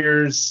 6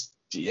 years,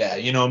 yeah,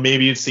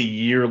 maybe it's a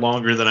year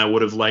longer than I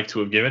would have liked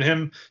to have given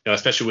him,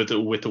 especially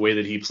with the way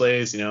that he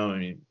plays. I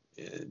mean,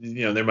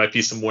 there might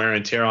be some wear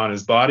and tear on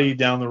his body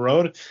down the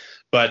road.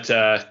 But,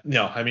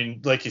 no, I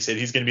mean, like you said,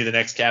 he's going to be the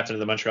next captain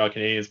of the Montreal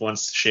Canadiens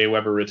once Shea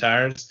Weber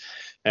retires,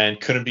 and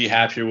couldn't be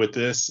happier with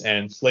this.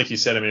 And like you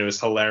said, I mean, it was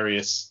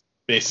hilarious.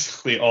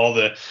 Basically, all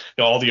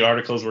the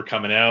articles were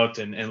coming out.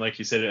 And like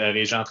you said,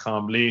 Régent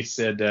Tremblay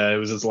said it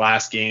was his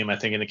last game, I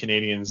think, in the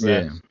Canadiens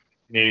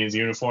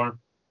uniform.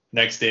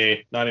 Next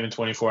day, not even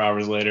 24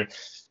 hours later,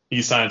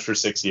 he signed for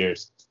 6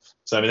 years.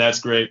 So, I mean,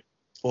 that's great.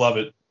 Love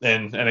it.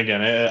 And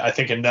again, I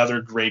think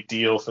another great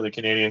deal for the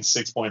Canadiens,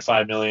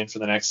 $6.5 million for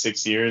the next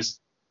 6 years.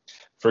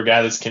 For a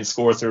guy that can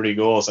score 30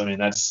 goals, I mean,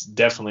 that's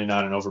definitely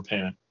not an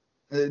overpayment.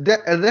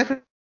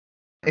 Definitely.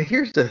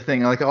 Here's the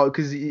thing, like,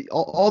 because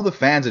all the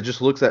fans that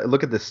just look at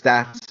the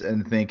stats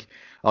and think,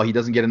 oh, he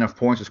doesn't get enough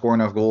points to score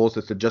enough goals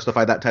to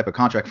justify that type of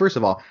contract. First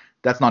of all,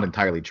 that's not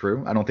entirely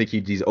true. I don't think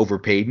he's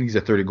overpaid. He's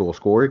a 30-goal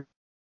scorer.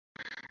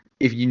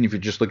 Even if you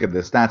just look at the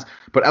stats,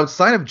 but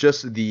outside of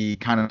just the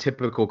kind of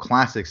typical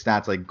classic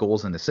stats like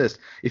goals and assists,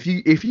 if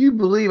you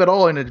believe at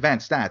all in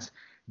advanced stats,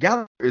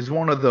 Gallagher is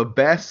one of the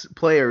best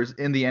players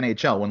in the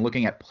NHL when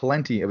looking at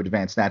plenty of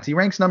advanced stats. He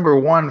ranks number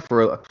one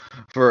for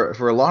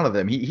a lot of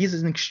them. He's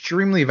an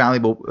extremely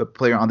valuable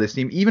player on this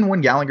team. Even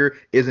when Gallagher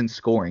isn't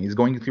scoring, he's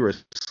going through a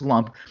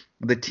slump.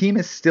 The team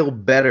is still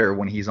better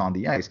when he's on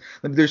the ice.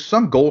 There's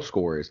some goal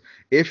scorers,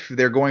 if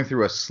they're going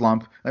through a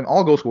slump, and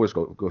all goal scorers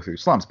go through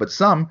slumps, but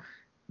some,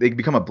 they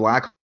become a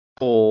black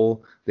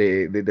hole.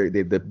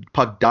 The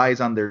puck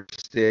dies on their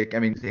stick. I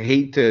mean, I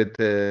hate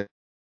to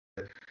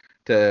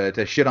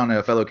shit on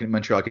a fellow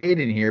Montreal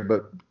Canadian here,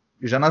 but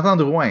Jonathan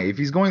Drouin, if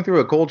he's going through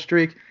a cold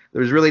streak,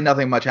 there's really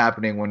nothing much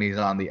happening when he's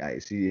on the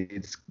ice.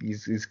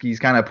 He's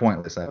kind of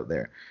pointless out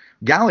there.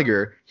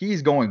 Gallagher,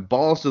 he's going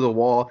balls to the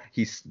wall.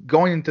 He's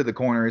going into the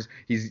corners.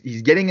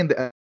 He's getting in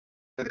the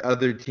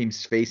other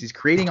team's face. He's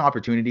creating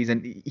opportunities,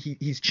 and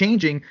he's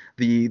changing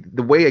the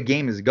way a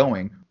game is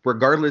going,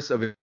 regardless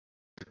of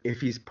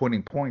if he's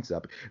putting points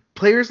up.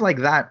 Players like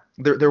that,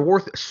 they're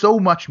worth so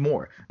much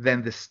more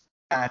than the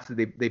stats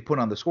that they put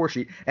on the score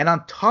sheet. And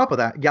on top of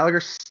that, Gallagher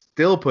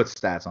still puts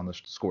stats on the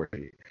score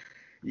sheet.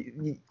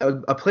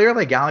 A player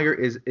like Gallagher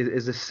is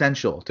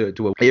essential to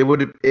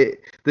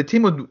the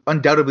team would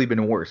undoubtedly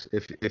been worse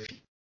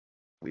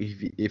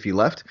if he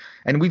left,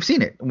 and we've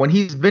seen it when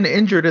he's been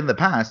injured in the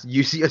past.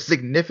 You see a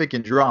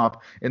significant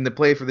drop in the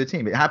play for the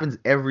team. It happens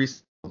every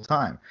single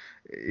time.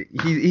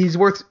 He's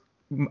worth,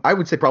 I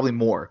would say, probably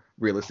more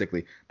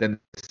realistically than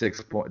the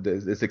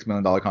 $6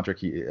 million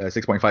contract,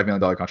 $6.5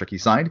 million contract he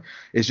signed.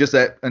 It's just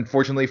that,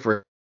 unfortunately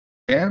for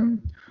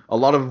him, a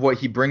lot of what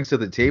he brings to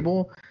the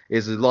table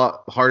is a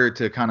lot harder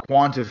to kind of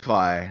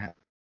quantify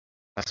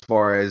as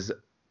far as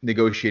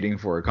negotiating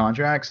for a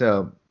contract.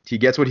 So he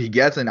gets what he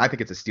gets, and I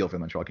think it's a steal for the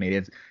Montreal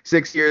Canadiens.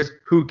 6 years,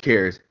 who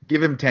cares?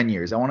 Give him 10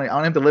 years. I want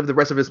him to live the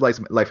rest of his life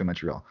in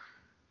Montreal.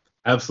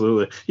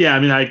 Absolutely. Yeah, I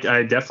mean,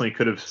 I definitely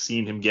could have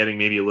seen him getting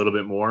maybe a little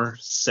bit more,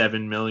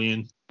 7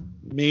 million,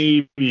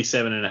 maybe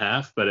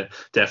 7.5, but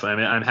definitely, I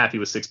mean, I'm happy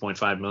with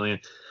 6.5 million.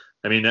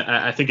 I mean,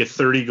 I think a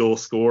 30-goal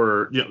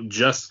scorer,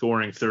 just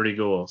scoring 30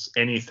 goals,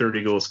 any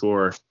 30-goal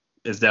scorer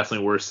is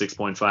definitely worth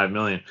 6.5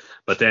 million.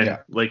 But then,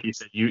 like you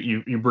said,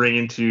 you bring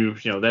into,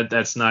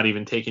 that's not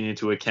even taking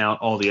into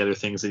account all the other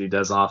things that he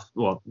does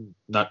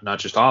not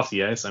just off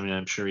the ice. I mean,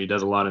 I'm sure he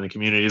does a lot in the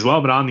community as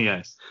well, but on the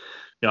ice.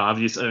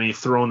 Obviously, I mean,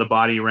 throwing the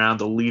body around,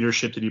 the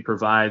leadership that he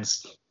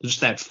provides,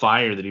 just that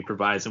fire that he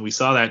provides. And we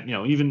saw that,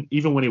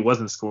 even when he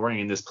wasn't scoring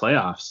in this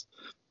playoffs,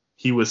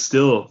 he was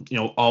still,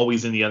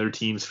 always in the other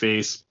team's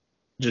face,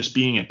 just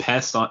being a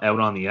pest out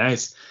on the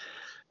ice.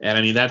 And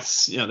I mean,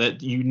 that's,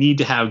 that you need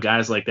to have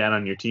guys like that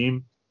on your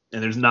team.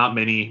 And there's not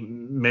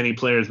many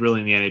players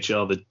really in the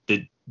NHL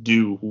that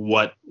do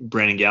what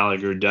Brendan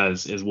Gallagher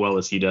does as well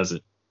as he does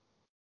it.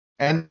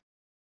 And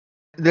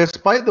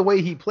despite the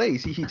way he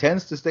plays, he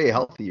tends to stay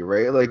healthy,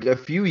 right? Like a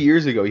few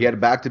years ago, he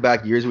had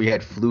back-to-back years where he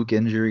had fluke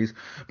injuries,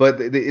 but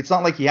it's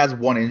not like he has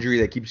one injury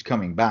that keeps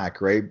coming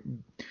back, right?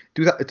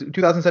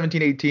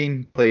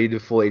 2017-18 played a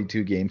full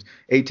 82 games,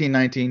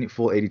 18-19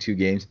 full 82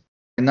 games,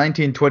 and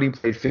 19-20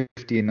 played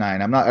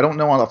 59. I don't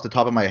know off the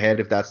top of my head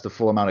if that's the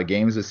full amount of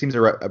games. It seems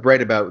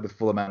right about the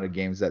full amount of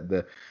games that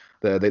the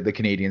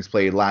Canadiens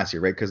played last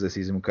year, right? Because the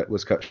season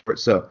was cut short.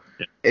 So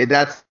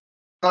that's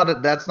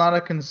that's not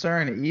a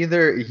concern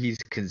either. He's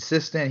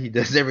consistent. He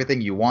does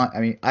everything you want.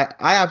 I mean, I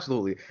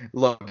absolutely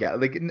love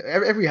Gallagher. Like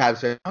every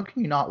Habs fan, how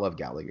can you not love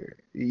Gallagher?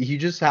 You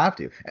just have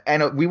to.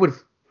 And we would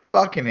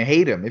fucking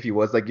hate him if he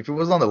was like if he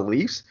was on the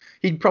Leafs,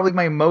 he'd probably be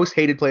my most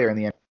hated player in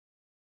the NBA.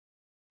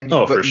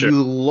 Oh, for But sure.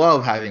 you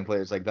love having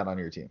players like that on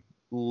your team.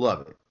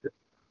 Love it.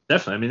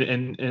 Definitely. I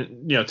mean,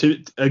 and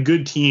to a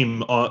good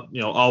team,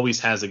 always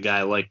has a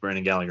guy like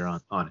Brendan Gallagher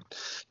on it.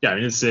 Yeah, I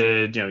mean, it's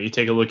you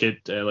take a look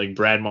at like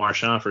Brad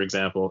Marchand, for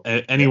example.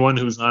 Anyone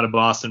who's not a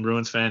Boston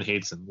Bruins fan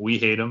hates him. We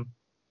hate him,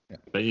 Yeah,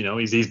 but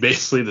he's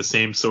basically the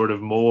same sort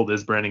of mold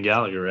as Brendan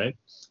Gallagher, right?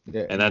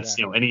 yeah, And that's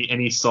exactly.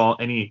 any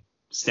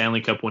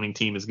Stanley Cup winning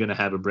team is going to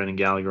have a Brendan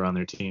Gallagher on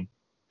their team.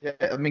 Yeah,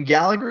 I mean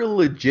Gallagher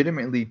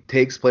legitimately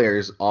takes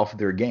players off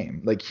their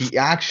game. Like he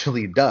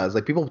actually does.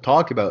 Like people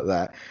talk about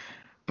that,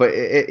 but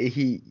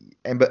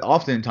but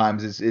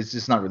oftentimes it's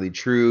just not really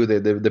true.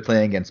 They're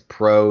playing against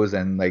pros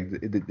and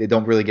like they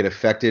don't really get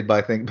affected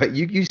by things. But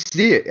you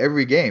see it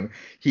every game.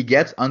 He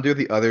gets under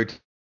the other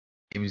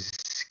team's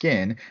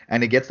skin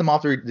and it gets them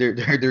off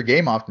their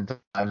game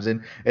oftentimes.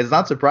 And it's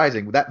not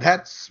surprising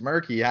that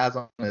smirk he has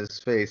on his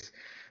face.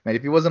 Man,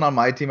 if he wasn't on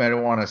my team, I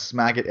don't want to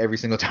smack it every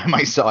single time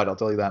I saw it. I'll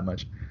tell you that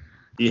much.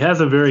 He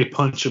has a very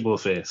punchable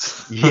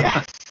face.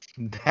 Yes,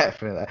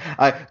 definitely.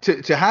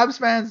 To Habs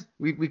fans,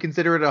 we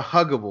consider it a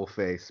huggable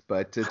face,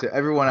 but to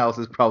everyone else,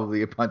 it's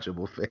probably a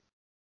punchable face.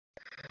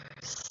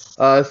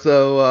 I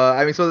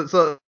mean,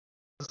 so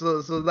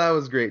that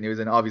was great news,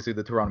 and obviously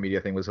the Toronto media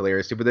thing was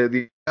hilarious too. But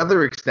the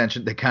other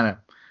extension that kind of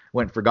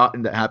went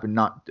forgotten that happened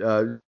not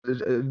a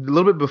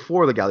little bit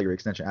before the Gallagher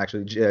extension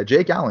actually.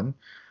 Jake Allen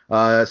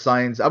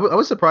signs. I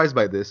was surprised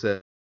by this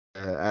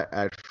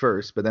at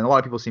first, but then a lot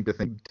of people seem to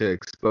think to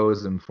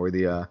expose him for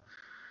the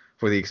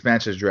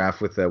expansions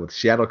draft with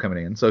Seattle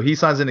coming in. So he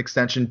signs an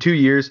extension, 2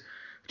 years,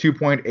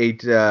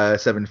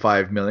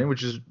 2.875 million,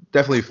 which is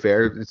definitely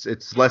fair.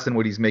 It's less than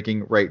what he's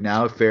making right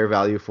now, fair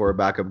value for a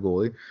backup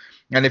goalie.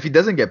 And if he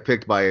doesn't get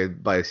picked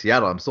by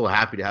Seattle, I'm still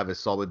happy to have a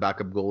solid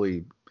backup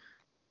goalie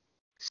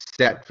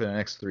set for the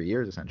next 3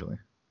 years, essentially.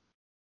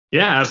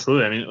 Yeah,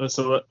 absolutely. I mean,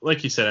 so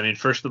like you said, I mean,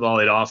 first of all,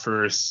 it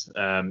offers,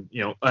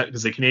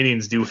 because the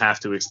Canadiens do have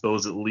to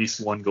expose at least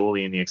one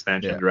goalie in the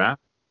expansion Yeah. draft.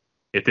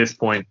 At this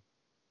point,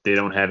 they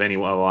don't have any,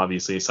 well,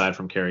 obviously, aside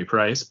from Carey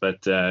Price,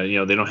 but, they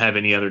don't have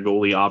any other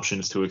goalie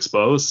options to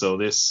expose. So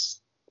this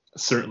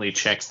certainly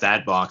checks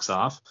that box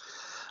off.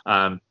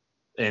 And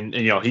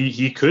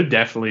he could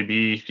definitely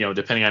be,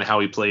 depending on how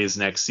he plays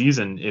next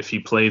season, if he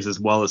plays as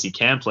well as he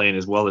can play and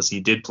as well as he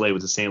did play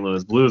with the St.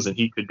 Louis Blues, then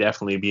he could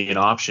definitely be an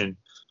option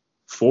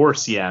for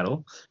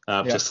Seattle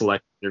to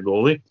select their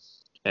goalie.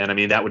 And I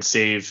mean, that would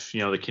save, the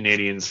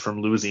Canadiens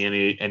from losing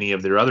any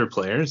of their other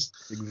players.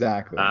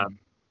 Exactly.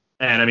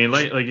 And I mean,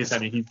 like you said, I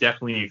mean, he's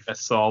definitely a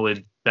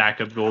solid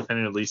backup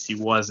goaltender. At least he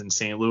was in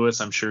St.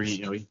 Louis. I'm sure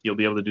he'll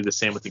be able to do the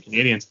same with the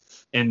Canadiens.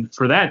 And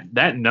for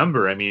that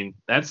number, I mean,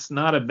 that's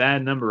not a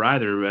bad number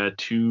either.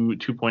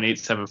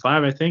 2.875,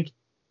 I think.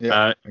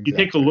 Yeah. If you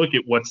take a look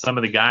at what some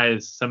of the other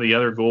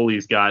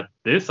goalies got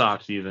this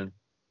offseason,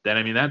 then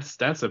I mean,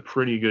 that's a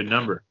pretty good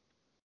number.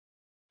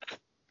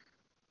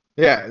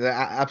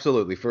 Yeah,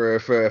 absolutely.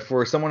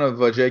 For someone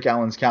of Jake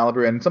Allen's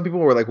caliber, and some people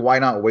were like, "Why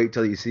not wait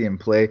till you see him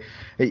play?"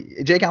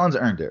 Hey, Jake Allen's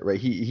earned it, right?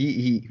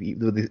 He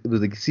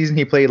with the season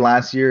he played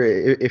last year.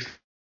 If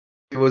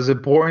it was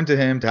important to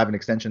him to have an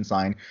extension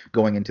signed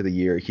going into the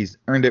year, he's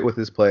earned it with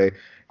his play.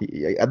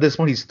 At this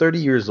point, he's 30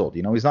 years old.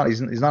 He's not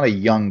a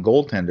young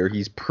goaltender.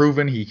 He's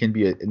proven he can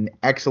be an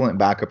excellent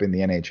backup in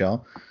the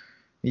NHL.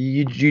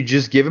 You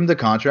just give him the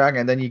contract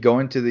and then you go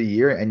into the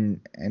year and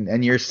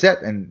you're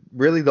set. And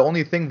really the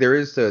only thing there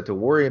is to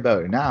worry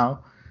about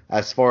now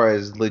as far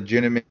as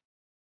legitimate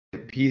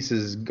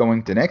pieces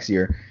going to next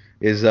year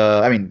is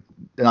I mean,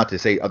 not to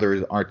say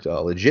others aren't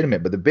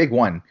legitimate, but the big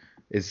one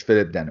is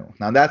Philip Danault.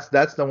 Now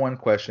that's the one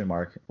question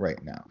mark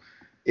right now.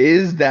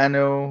 Is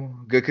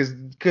Danault good?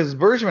 Because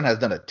Bergevin has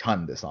done a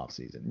ton this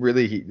offseason.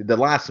 Really, the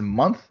last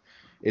month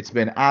it's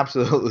been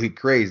absolutely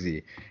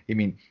crazy. I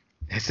mean,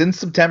 since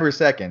September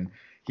 2nd,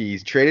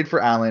 he's traded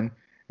for Allen,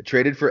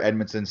 traded for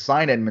Edmondson,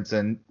 signed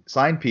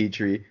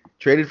Petrie,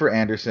 traded for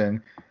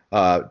Anderson,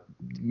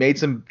 made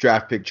some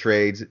draft pick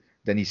trades.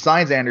 Then he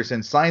signs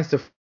Anderson, signs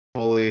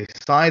Toffoli,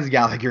 signs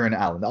Gallagher and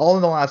Allen, all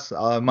in the last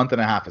month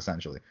and a half,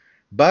 essentially.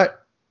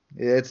 But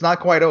it's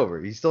not quite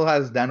over. He still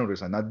has Danault to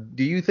sign. Now,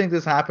 do you think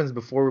this happens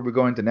before we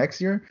go into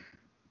next year?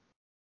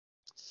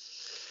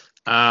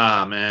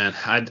 Man,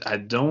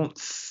 I don't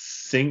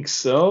think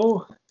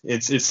so.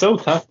 It's so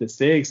tough to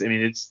say. I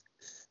mean,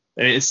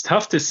 it's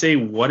tough to say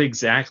what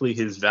exactly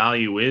his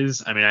value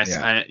is. I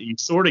mean, you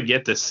sort of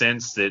get the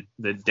sense that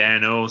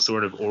Danault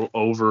sort of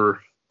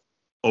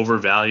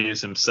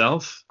overvalues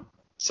himself.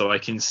 So I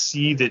can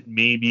see that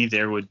maybe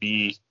there would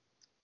be,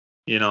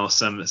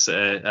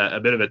 a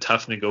bit of a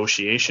tough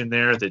negotiation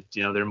there. That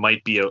there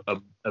might be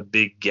a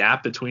big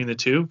gap between the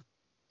two.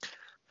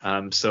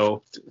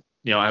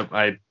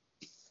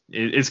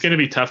 It's going to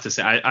be tough to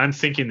say. I'm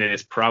thinking that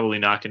it's probably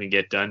not going to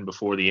get done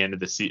before the end of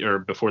the season or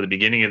before the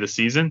beginning of the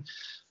season.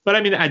 But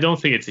I mean, I don't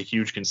think it's a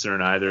huge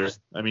concern either.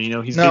 I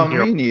mean, he's No, been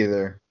here. me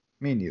neither.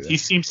 Me neither. He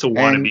seems to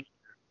want to be.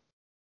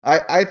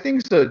 I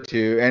think so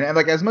too. And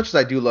like as much as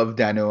I do love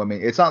Dano, I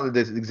mean, it's not the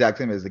exact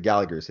same as the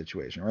Gallagher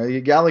situation,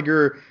 right?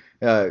 Gallagher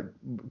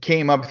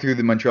came up through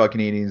the Montreal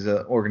Canadiens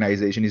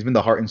organization. He's been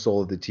the heart and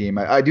soul of the team.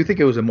 I do think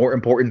it was a more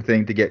important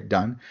thing to get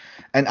done.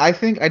 And I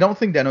don't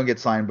think Dano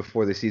gets signed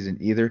before the season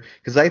either,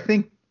 because I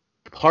think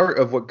part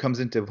of what comes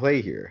into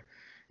play here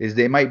is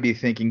they might be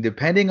thinking,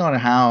 depending on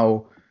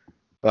how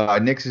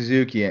Nick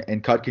Suzuki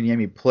and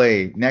Kotkaniemi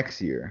play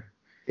next year,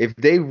 if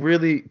they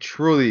really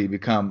truly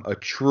become a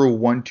true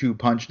 1-2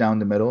 punch down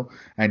the middle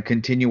and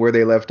continue where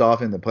they left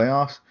off in the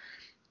playoffs,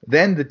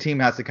 then the team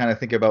has to kind of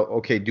think about,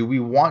 okay, do we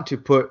want to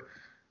put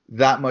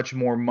that much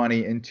more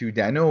money into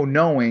Dano,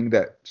 knowing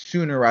that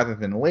sooner rather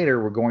than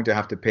later we're going to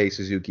have to pay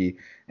Suzuki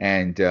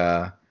and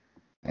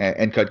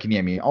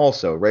Kotkaniemi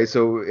also, right?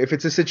 So if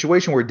it's a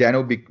situation where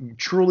Dano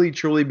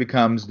truly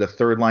becomes the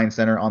third line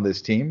center on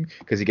this team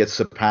because he gets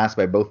surpassed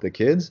by both the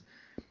kids,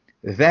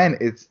 then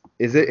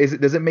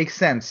does it make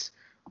sense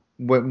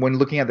when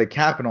looking at the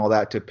cap and all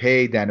that to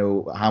pay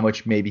Dano how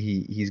much maybe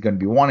he's going to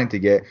be wanting to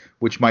get,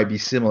 which might be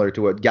similar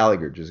to what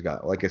Gallagher just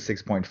got, like a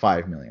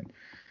 $6.5 million.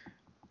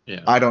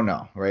 Yeah. I don't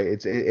know, right?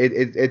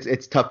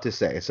 It's tough to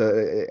say.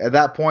 So at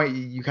that point,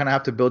 you kind of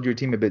have to build your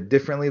team a bit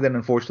differently. Then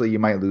unfortunately, you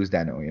might lose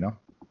Dano.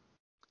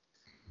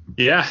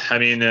 Yeah, I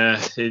mean,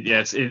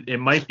 it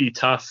might be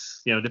tough.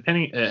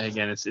 Depending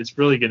again, it's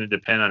really going to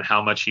depend on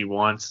how much he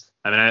wants.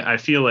 I mean, I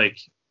feel like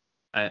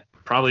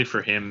probably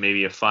for him,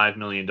 maybe a $5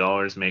 million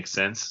makes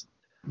sense.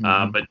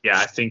 Mm-hmm. But yeah,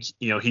 I think,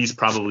 he's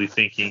probably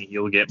thinking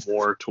he'll get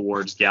more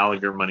towards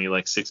Gallagher money,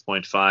 like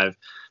 6.5,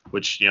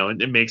 which,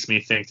 it makes me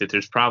think that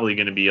there's probably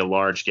going to be a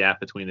large gap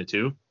between the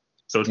two.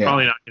 So it's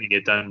probably not going to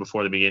get done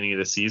before the beginning of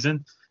the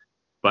season.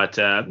 But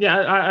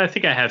I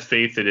think I have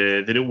faith that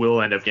it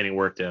will end up getting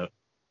worked out.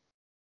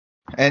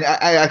 And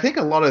I think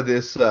a lot of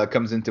this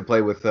comes into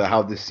play with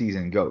how this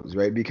season goes,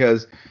 right?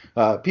 Because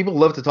people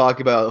love to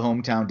talk about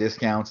hometown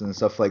discounts and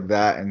stuff like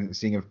that, and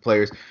seeing if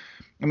players.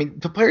 I mean,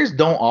 the players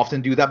don't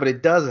often do that, but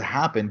it does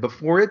happen. But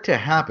for it to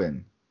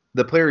happen,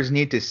 the players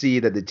need to see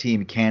that the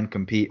team can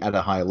compete at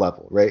a high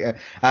level, right?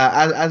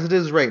 As it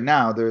is right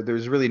now,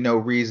 there's really no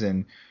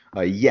reason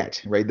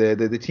yet, right?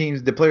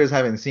 The players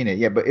haven't seen it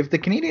yet. But if the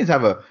Canadiens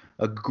have a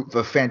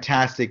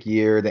fantastic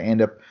year, they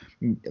end up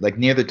like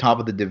near the top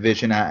of the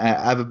division,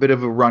 have a bit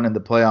of a run in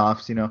the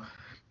playoffs,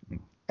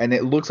 and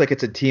it looks like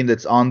it's a team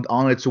that's on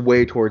its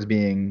way towards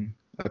being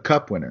a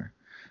cup winner.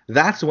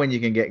 That's when you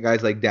can get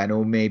guys like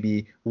Dano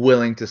maybe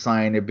willing to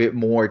sign a bit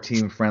more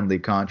team-friendly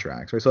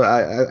contracts, right? So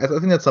I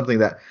think that's something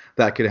that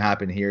could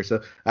happen here.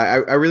 So I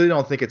really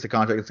don't think it's a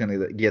contract that's going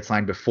to get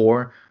signed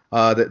before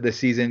the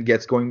season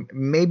gets going.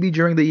 Maybe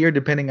during the year,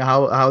 depending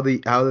on how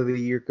the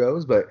year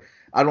goes, but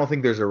I don't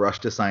think there's a rush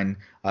to sign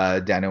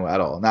Dano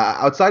at all. Now,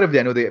 outside of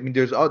Dano,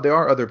 there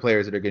are other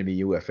players that are going to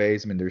be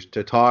UFAs. I mean, there's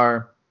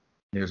Tatar,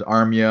 there's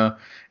Armia,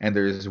 and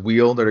there's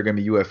Wheel that are going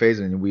to be UFAs,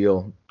 and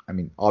Wheel, I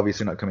mean,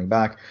 obviously not coming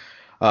back.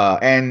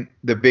 And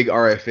the big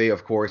RFA,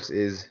 of course,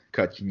 is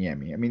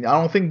Kotkaniemi. I mean, I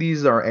don't think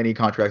these are any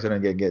contracts that are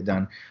going to get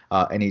done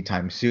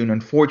anytime soon.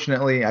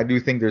 Unfortunately, I do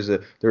think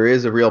there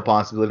is a real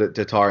possibility that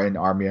Tatar and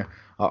Armia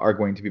are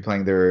going to be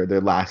playing their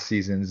last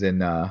seasons in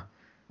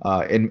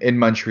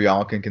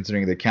Montreal,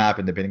 considering the cap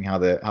and depending how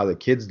the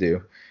kids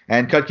do.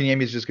 And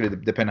Kotkaniemi is just going to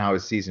depend on how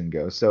his season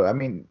goes. So, I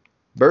mean,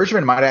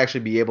 Bergevin might actually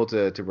be able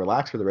to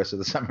relax for the rest of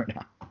the summer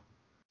now.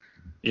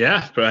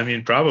 Yeah, but I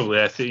mean, probably.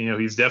 I think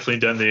he's definitely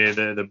done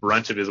the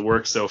brunt of his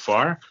work so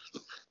far.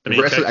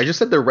 I just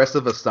said the rest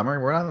of the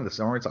summer. We're not in the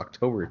summer; it's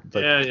October. It's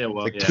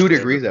like 2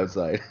 degrees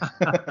outside.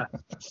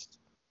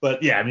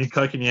 But yeah, I mean,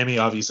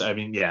 Kotkaniemi, obviously. I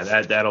mean,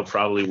 yeah, that'll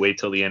probably wait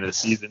till the end of the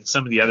season.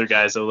 Some of the other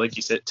guys, though, like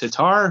you said,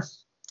 Tatar,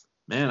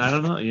 man, I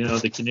don't know.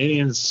 The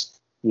Canadiens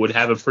would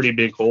have a pretty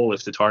big hole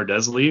if Tatar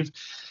does leave.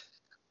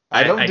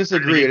 I don't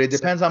disagree. It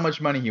depends how much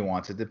money he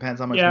wants.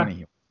 Money he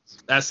wants.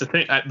 That's the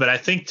thing. But I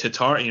think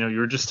Tatar, you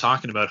were just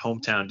talking about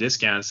hometown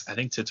discounts. I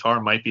think Tatar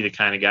might be the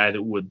kind of guy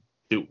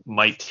that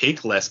might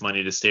take less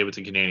money to stay with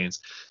the Canadiens.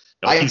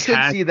 I could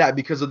see that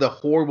because of the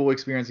horrible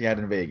experience he had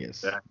in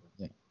Vegas.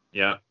 Exactly.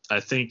 Yeah, I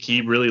think he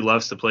really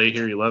loves to play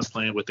here. He loves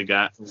playing with the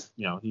guy.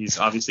 He's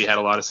obviously had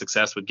a lot of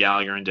success with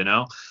Gallagher and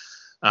Dano.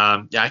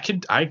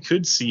 I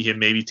could see him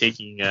maybe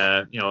taking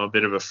a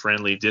bit of a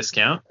friendly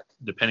discount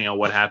depending on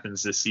what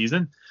happens this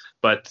season.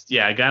 But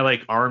yeah, a guy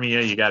like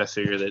Armia, you got to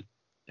figure that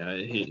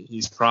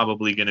he's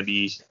probably going to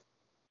be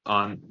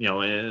on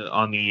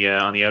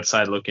the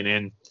outside looking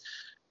in,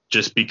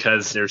 just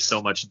because there's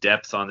so much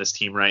depth on this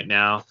team right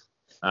now.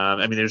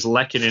 I mean, there's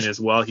Lehkonen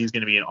as well. He's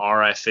going to be an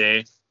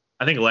RFA.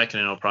 I think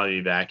Lehkonen will probably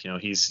be back.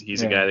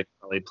 He's a guy that can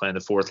probably play in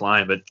the fourth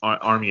line, but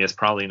Armia is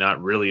probably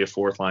not really a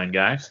fourth line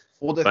guy.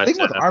 Well, the thing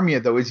with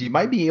Armia, though, is you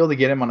might be able to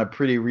get him on a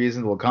pretty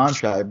reasonable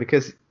contract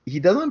because he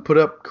doesn't put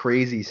up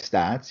crazy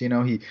stats.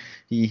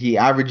 He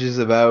averages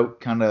about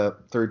kind of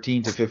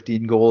 13 to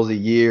 15 goals a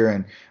year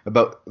and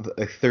about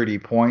 30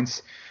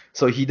 points.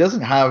 So he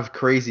doesn't have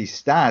crazy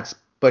stats,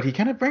 but he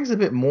kind of brings a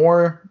bit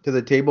more to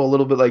the table, a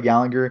little bit like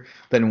Gallagher,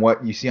 than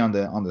what you see on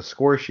the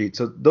score sheet.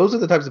 So those are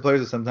the types of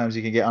players that sometimes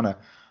you can get on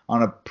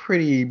a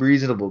pretty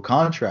reasonable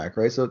contract,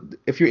 right? So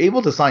if you're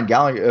able to sign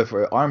Gallagher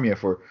for Armia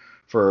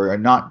for a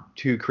not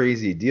too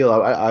crazy deal,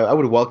 I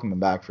would welcome him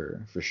back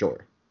for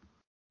sure.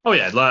 Oh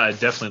yeah, I'd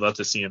definitely love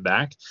to see him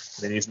back.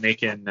 I mean, he's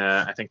making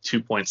I think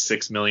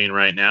 2.6 million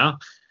right now.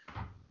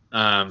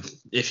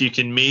 If you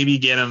can maybe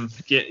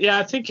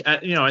I think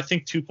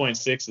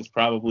 2.6 is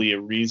probably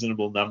a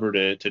reasonable number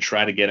to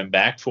try to get him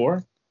back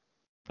for.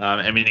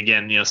 I mean,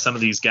 again, some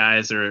of these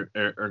guys are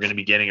going to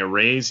be getting a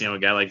raise. A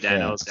guy like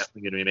Dano is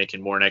definitely going to be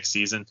making more next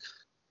season.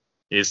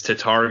 Is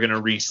Tatar going to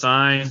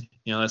re-sign?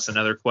 That's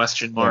another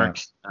question mark.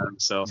 Yeah.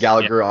 So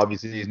Gallagher,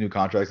 obviously, these new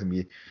contracts going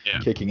to be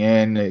kicking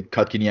in.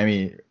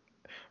 Kotkaniemi,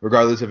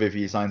 regardless of if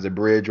he signs a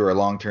bridge or a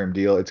long-term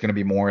deal, it's going to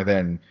be more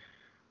than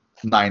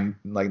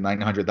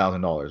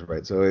 $900,000,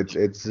 right? So it's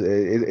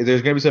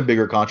there's going to be some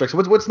bigger contracts.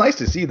 What's nice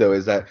to see though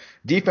is that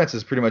defense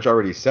is pretty much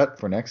already set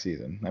for next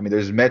season. I mean,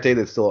 there's Mete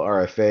that's still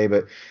RFA,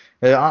 but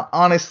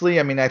honestly,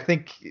 I mean, I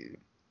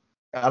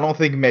don't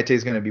think Mete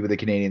is going to be with the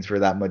Canadiens for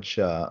that much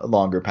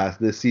longer past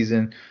this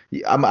season.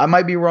 I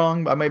might be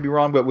wrong,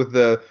 but with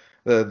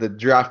the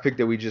draft pick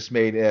that we just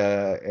made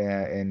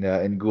in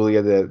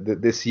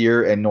Gulia this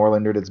year, and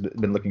Norlinder that's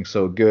been looking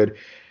so good,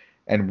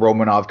 and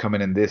Romanov coming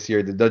in this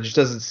year, there just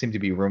doesn't seem to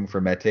be room for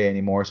Mete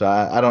anymore. So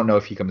I don't know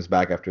if he comes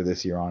back after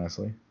this year,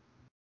 honestly.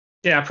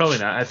 Yeah, probably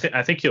not.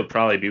 I think he'll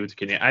probably be with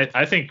the Canadiens.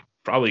 I think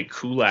probably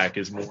Kulak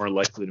is more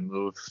likely to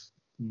move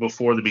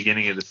before the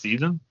beginning of the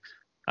season.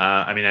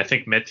 I mean, I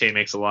think Mete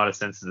makes a lot of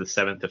sense as the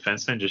seventh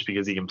defenseman just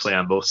because he can play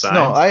on both sides.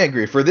 No, I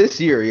agree. For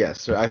this year,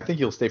 yes. I think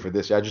he'll stay for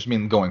this year. I just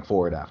mean going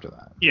forward after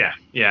that. Yeah.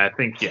 I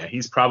think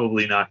he's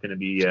probably not going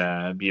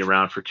to be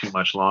around for too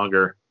much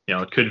longer.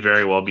 It could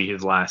very well be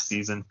his last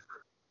season.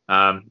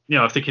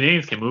 If the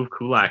Canadiens can move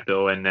Kulak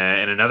though, and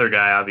another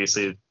guy,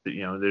 obviously,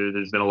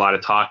 there's been a lot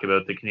of talk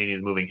about the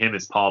Canadiens moving him,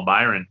 is Paul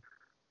Byron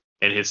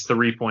and his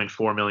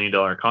 $3.4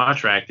 million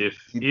contract.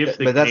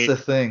 But that's the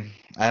thing.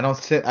 I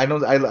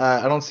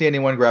don't see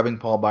anyone grabbing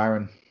Paul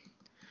Byron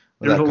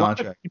with that contract.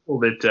 Lot of people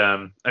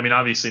that I mean,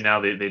 obviously now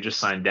they just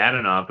signed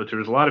Dadonov, but there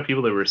was a lot of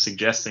people that were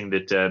suggesting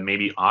that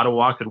maybe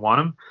Ottawa could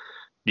want him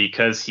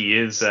because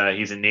he's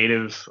a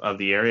native of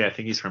the area. I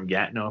think he's from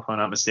Gatineau, if I'm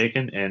not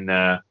mistaken, and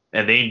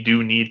they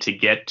do need to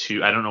get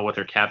to, I don't know what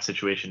their cap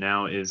situation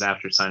now is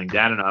after signing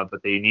Dadonov,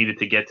 but they needed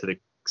to get to the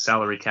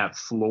salary cap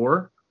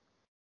floor.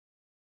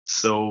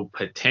 So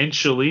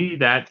potentially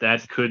that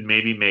could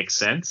maybe make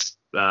sense.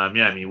 I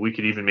mean, we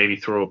could even maybe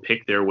throw a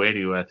pick their way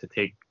to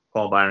take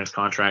Paul Byron's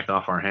contract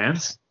off our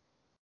hands.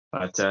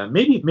 But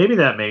maybe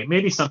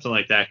something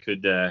like that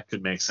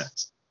could make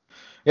sense.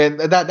 And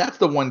that's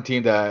the one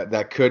team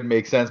that could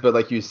make sense. But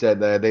like you said,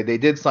 they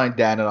did sign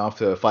Dadonov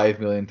to $5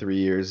 million 3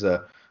 years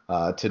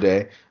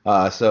today.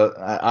 So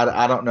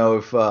I don't know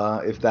if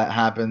that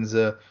happens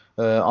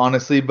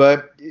honestly.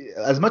 But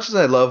as much as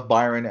I love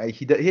Byron,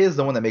 he is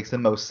the one that makes the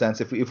most sense.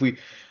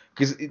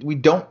 Because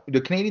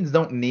the Canadiens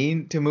don't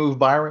need to move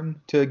Byron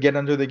to get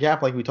under the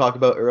cap like we talked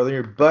about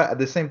earlier. But at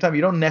the same time,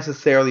 you don't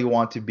necessarily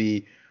want to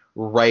be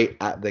right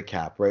at the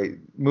cap, right?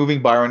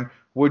 Moving Byron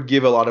would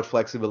give a lot of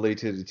flexibility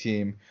to the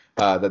team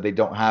that they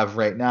don't have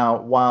right now.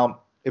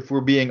 While if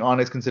we're being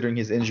honest, considering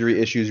his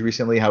injury issues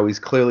recently, how he's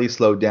clearly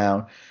slowed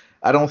down,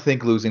 I don't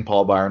think losing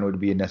Paul Byron would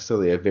be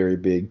necessarily a very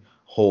big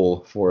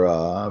hole for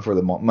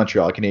the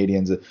Montreal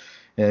Canadiens.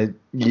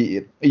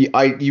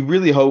 You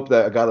really hope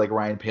that a guy like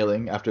Ryan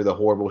Poehling, after the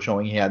horrible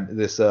showing he had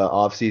this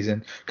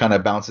offseason, kind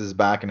of bounces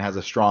back and has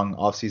a strong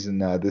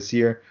offseason this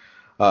year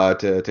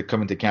to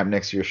come into camp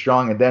next year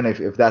strong. And then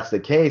if that's the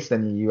case,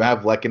 then you have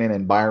Lehkonen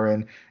and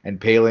Byron and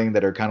Poehling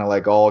that are kind of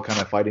like all kind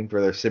of fighting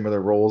for their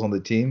similar roles on the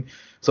team.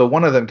 So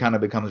one of them kind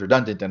of becomes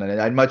redundant, and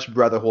I'd much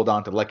rather hold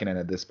on to Lehkonen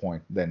at this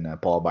point than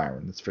Paul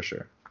Byron. That's for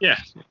sure. Yeah,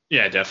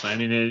 definitely.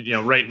 I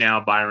mean, right now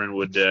Byron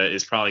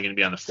is probably going to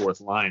be on the fourth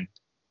line,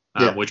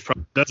 which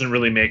doesn't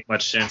really make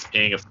much sense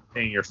paying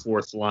your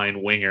fourth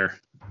line winger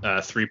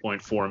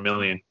 $3.4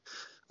 million.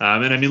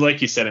 And I mean,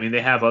 like you said, I mean,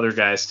 they have other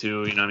guys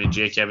too. I mean,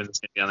 Jake Evans is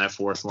going to be on that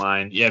fourth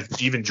line. You have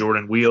even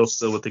Jordan Wheels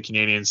still with the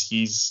Canadiens.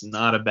 He's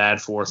not a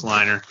bad fourth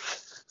liner.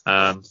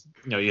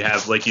 You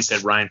have, like you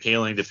said, Ryan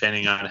Poehling,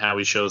 depending on how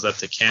he shows up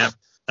to camp.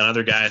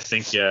 Another guy I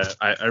think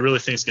I really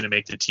think is going to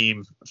make the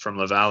team from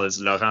Laval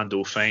is Laurent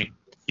Dauphin.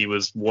 He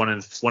was one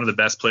of the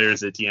best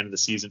players at the end of the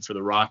season for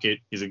the Rocket.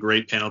 He's a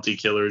great penalty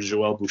killer.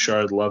 Joël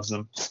Bouchard loves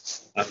him.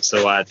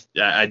 So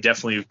I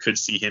definitely could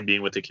see him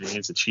being with the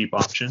Canadiens, a cheap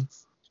option.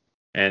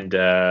 And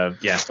the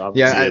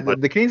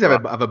Canadiens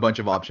have a bunch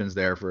of options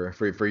there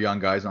for young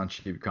guys on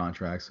cheap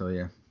contracts. So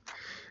yeah,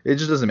 it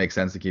just doesn't make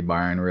sense to keep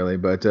Byron really.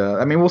 But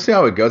I mean, we'll see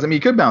how it goes. I mean,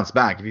 he could bounce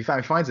back if he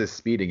finds his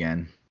speed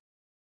again.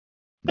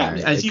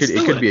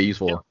 It could be a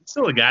useful. He's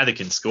still a guy that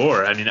can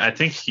score. I mean, I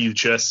think he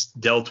just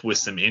dealt with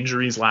some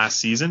injuries last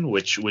season,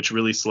 which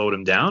really slowed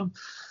him down.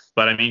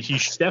 But I mean, he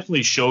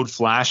definitely showed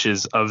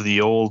flashes of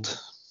the old,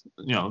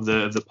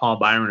 the Paul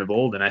Byron of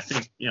old. And I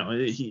think,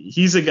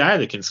 he's a guy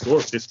that can score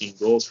 15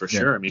 goals for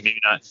sure. I mean, maybe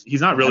not.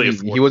 He's not really.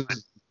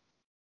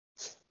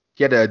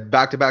 he had a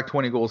back-to-back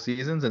 20-goal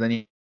seasons, and then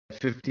he had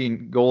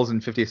 15 goals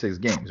in 56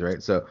 games,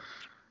 right? So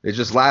it's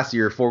just last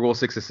year, 4 goals,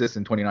 6 assists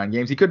in 29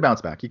 games. He could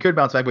bounce back.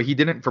 But he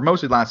didn't. For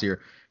most of last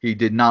year, he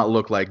did not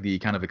look like the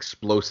kind of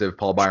explosive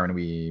Paul Byron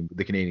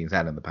the Canadiens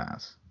had in the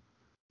past.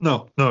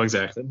 No,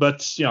 exactly.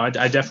 But I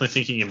definitely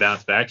think he can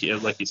bounce back.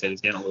 Like you said,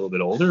 he's getting a little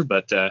bit older,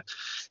 but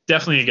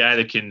definitely a guy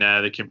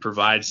that can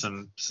provide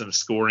some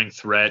scoring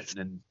threat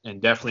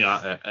and definitely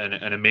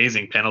an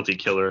amazing penalty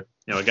killer.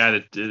 A guy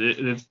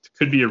that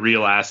could be a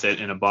real asset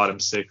in a bottom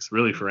six,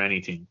 really, for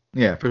any team.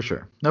 Yeah, for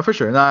sure. No, for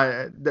sure. No,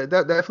 I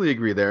definitely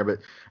agree there. But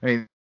I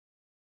mean,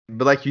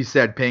 like you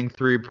said, paying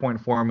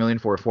 $3.4 million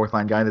for a fourth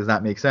line guy, does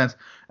that make sense?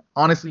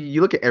 Honestly,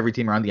 you look at every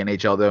team around the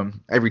NHL, though.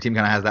 Every team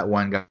kind of has that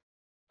one guy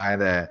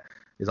that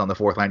is on the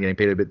fourth line getting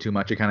paid a bit too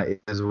much. It kind of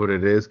is what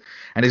it is.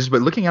 And it's just,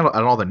 but looking at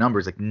all the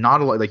numbers, like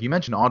not a lot, like you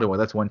mentioned Ottawa,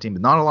 that's one team,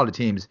 but not a lot of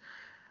teams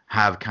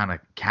have kind of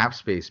cap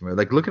space.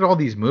 Like look at all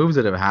these moves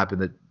that have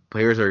happened that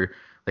players are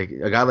like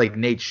a guy like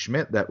Nate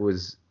Schmidt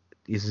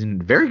he's a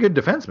very good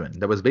defenseman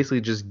that was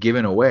basically just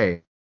given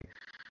away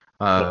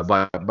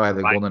by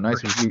the Golden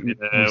Knights.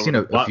 We've seen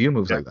a few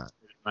moves like that.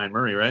 Ryan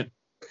Murray, right?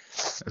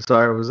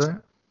 Sorry, what was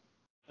that?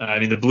 I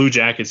mean, the Blue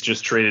Jackets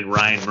just traded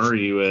Ryan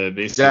Murray,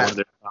 basically one of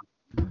their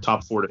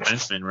top 4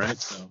 defensemen, right?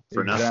 So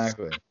for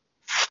exactly. Nothing.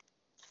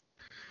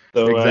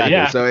 So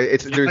exactly.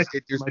 So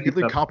there's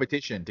really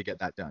competition to get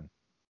that done.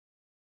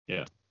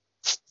 Yeah.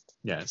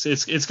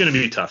 It's going to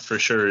be tough for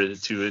sure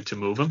to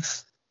move him.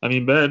 I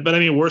mean, but I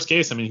mean, worst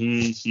case, I mean,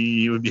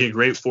 he would be a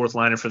great fourth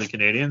liner for the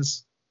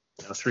Canadiens.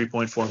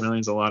 $3.4 million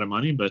is a lot of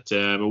money, but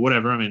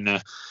whatever. I mean,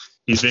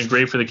 he's been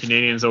great for the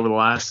Canadiens over the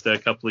last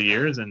couple of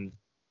years, and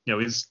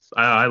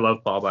I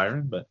love Paul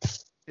Byron, but.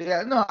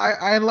 Yeah, no,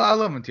 I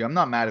love him too. I'm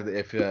not mad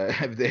if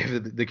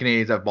the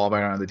Canadiens have Paul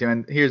Byron on the team.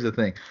 And here's the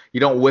thing: you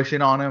don't wish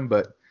it on him,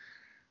 but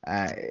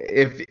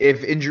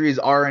if injuries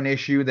are an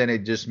issue, then it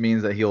just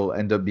means that he'll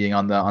end up being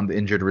on the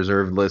injured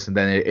reserve list, and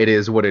then it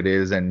is what it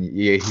is, and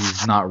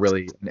he's not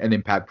really an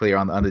impact player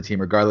on the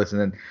team regardless.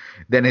 And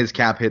then his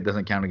cap hit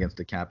doesn't count against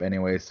the cap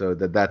anyway, so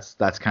that's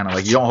kind of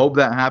like, you don't hope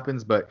that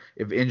happens, but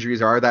if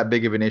injuries are that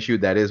big of an issue,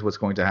 that is what's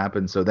going to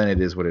happen. So then it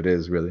is what it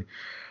is, really.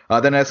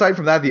 Then aside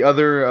from that, the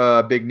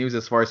other big news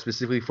as far as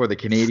specifically for the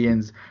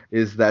Canadiens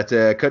is that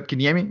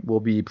Kotkaniemi will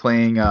be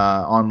playing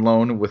on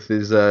loan with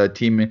his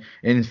team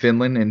in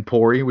Finland, in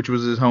Pori, which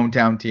was his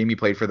hometown team. He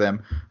played for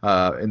them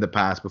in the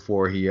past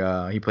before he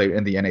played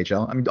in the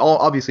NHL. I mean,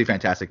 obviously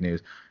fantastic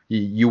news.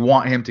 You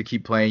want him to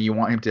keep playing. You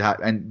want him to have,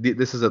 and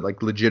this is a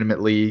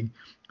legitimate league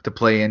to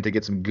play in, to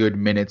get some good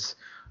minutes.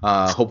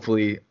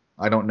 Hopefully,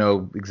 I don't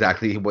know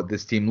exactly what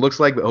this team looks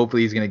like, but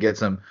hopefully he's going to get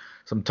some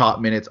top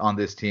minutes on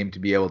this team to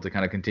be able to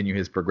kind of continue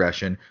his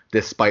progression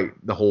despite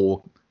the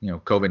whole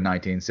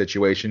COVID-19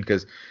 situation,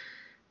 because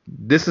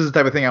this is the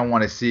type of thing I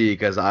want to see,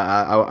 because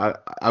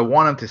I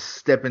want him to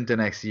step into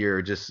next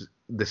year just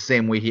the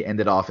same way he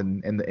ended off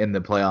in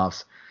the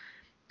playoffs.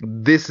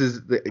 This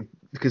is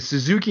because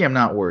Suzuki, I'm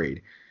not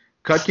worried.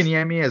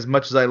 Kotkaniemi, as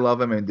much as I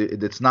love him, and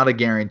it's not a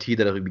guarantee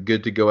that it'll be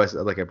good to go as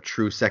like a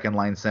true second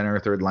line center,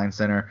 third line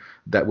center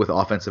that with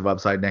offensive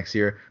upside next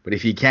year. But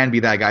if he can be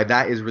that guy,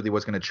 that is really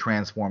what's going to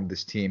transform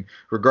this team,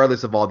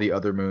 regardless of all the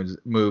other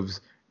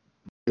moves.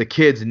 The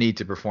kids need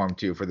to perform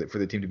too for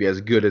the team to be as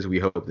good as we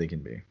hope they can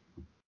be.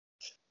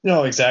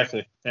 No,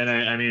 exactly. And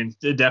I mean,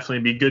 it'd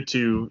definitely be good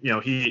to,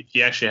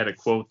 he actually had a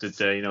quote that,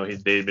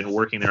 they've been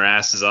working their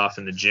asses off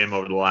in the gym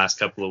over the last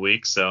couple of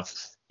weeks. So,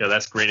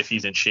 that's great if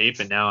he's in shape.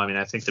 And now, I mean,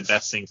 I think the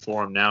best thing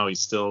for him now, he's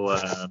still,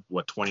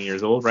 20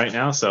 years old right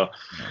now. So,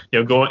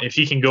 if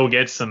he can go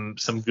get some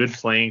good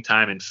playing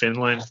time in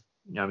Finland.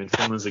 I mean,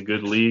 Finland's a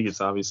good league.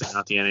 It's obviously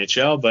not the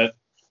NHL, but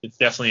it's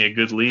definitely a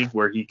good league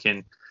where he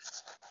can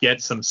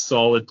get some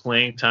solid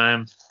playing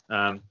time.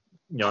 I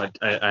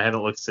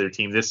haven't looked at their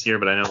team this year,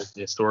 but I know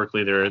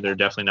historically they're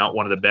definitely not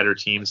one of the better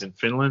teams in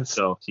Finland.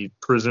 So he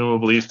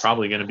presumably is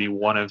probably going to be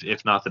one of,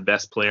 if not the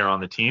best player on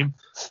the team.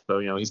 So,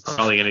 he's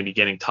probably going to be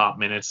getting top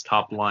minutes,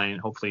 top line,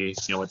 hopefully,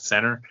 at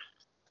center.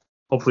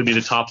 Hopefully be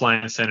the top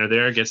line center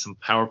there, get some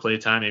power play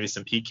time, maybe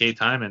some PK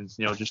time, and,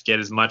 just get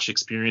as much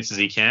experience as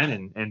he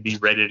can and be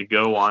ready to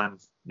go on,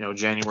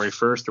 January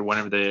 1st or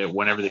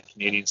whenever the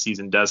Canadian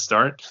season does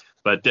start.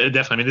 But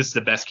definitely, I mean, this is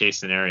the best case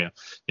scenario.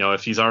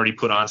 If he's already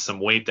put on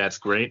some weight, that's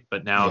great.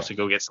 But now to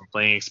go get some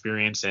playing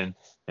experience and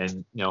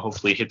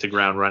hopefully hit the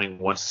ground running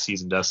once the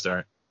season does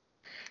start.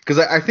 Because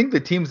I think the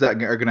teams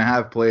that are going to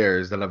have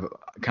players that have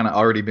kind of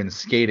already been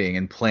skating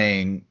and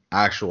playing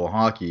actual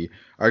hockey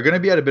are going to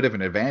be at a bit of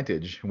an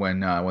advantage when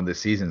the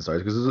season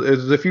starts. Because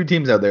there's a few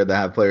teams out there that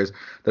have players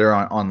that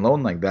are on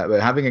loan like that.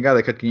 But having a guy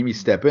like Kotkaniemi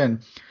step in,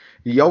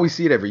 you always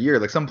see it every year.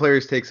 Like some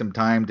players take some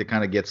time to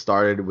kind of get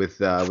started with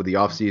the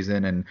off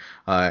season and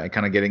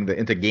kind of getting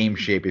into game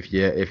shape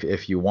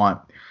if you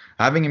want.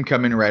 Having him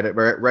come in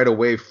right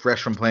away,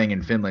 fresh from playing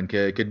in Finland,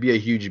 could be a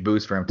huge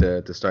boost for him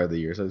to start the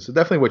year. So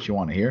definitely what you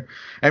want to hear.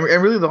 And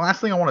really, the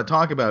last thing I want to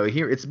talk about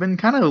here, it's been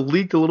kind of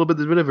leaked a little bit.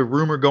 There's a bit of a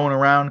rumor going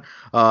around.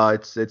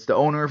 It's the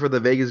owner for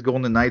the Vegas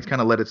Golden Knights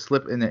kind of let it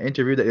slip in the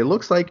interview that it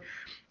looks like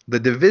the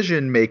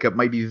division makeup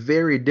might be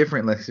very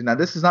different. Now,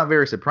 this is not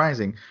very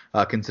surprising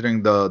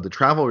considering the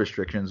travel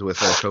restrictions with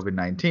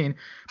COVID-19,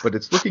 but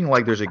it's looking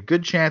like there's a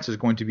good chance there's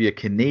going to be a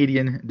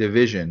Canadian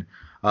division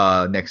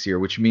next year,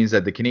 which means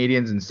that the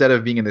Canadiens, instead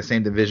of being in the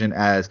same division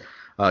as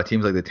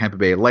teams like the Tampa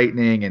Bay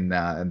Lightning and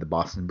the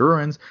Boston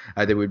Bruins,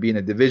 they would be in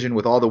a division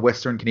with all the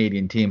Western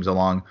Canadian teams,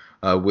 along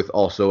with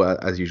also,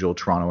 as usual,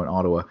 Toronto and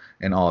Ottawa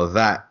and all of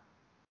that.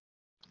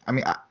 I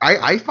mean,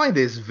 I find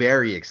this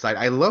very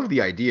exciting. I love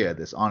the idea of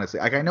this, honestly.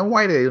 Like, I know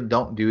why they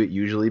don't do it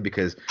usually,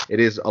 because it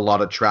is a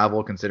lot of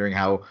travel considering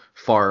how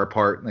far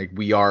apart like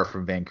we are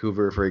from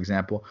Vancouver, for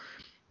example.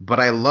 But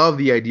I love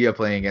the idea of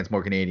playing against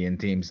more Canadian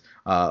teams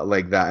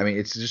like that. I mean,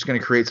 it's just going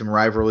to create some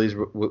rivalries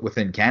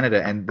within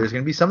Canada, and there's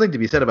going to be something to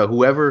be said about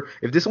whoever.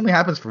 If this only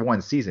happens for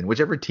one season,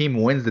 whichever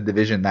team wins the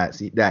division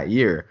that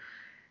year,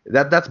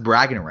 that's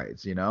bragging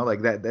rights.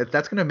 Like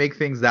that's going to make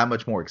things that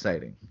much more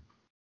exciting.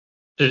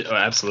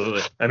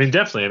 Absolutely. I mean,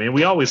 definitely. I mean,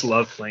 we always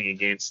love playing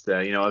against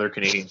other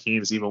Canadian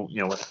teams, even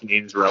when the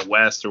Canadiens were out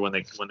west, or when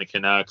the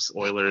Canucks,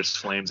 Oilers,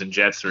 Flames, and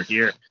Jets are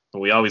here.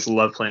 We always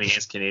love playing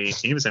against Canadian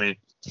teams. I mean,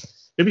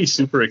 it'd be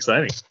super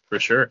exciting for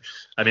sure.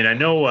 I mean, I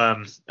know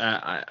I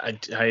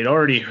had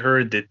already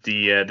heard that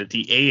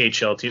the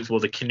AHL teams, all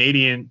the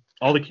Canadian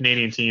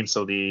teams,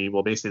 so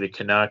basically the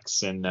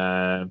Canucks and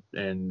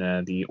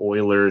the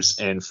Oilers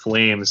and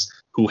Flames,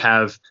 who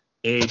have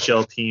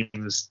AHL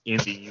teams in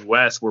the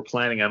U.S., were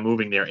planning on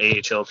moving their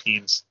AHL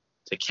teams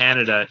to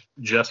Canada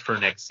just for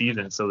next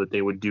season, so that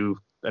they would do,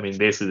 I mean,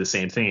 basically the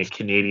same thing, a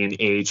Canadian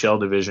AHL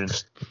division.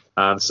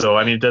 So,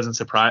 I mean, it doesn't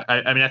surprise.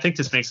 I mean, I think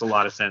this makes a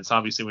lot of sense.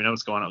 Obviously, we know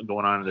what's going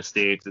on in the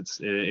States.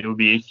 It would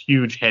be a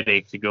huge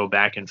headache to go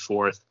back and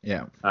forth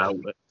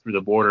through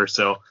the border.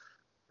 So,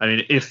 I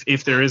mean,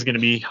 if there is going to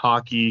be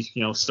hockey,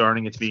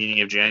 starting at the beginning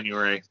of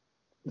January,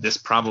 this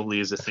probably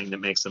is the thing that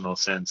makes the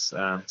most sense.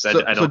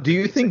 So do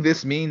you think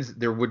this means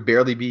there would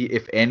barely be,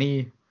 if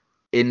any,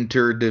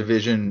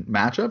 interdivision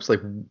matchups?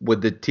 Like,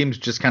 would the teams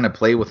just kind of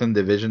play within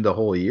division the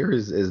whole year?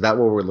 Is that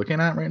what we're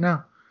looking at right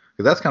now?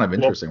 Because that's kind of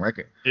interesting, right?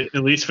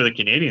 At least for the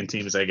Canadian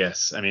teams, I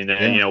guess. I mean,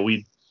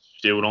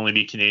 it would only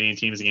be Canadian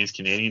teams against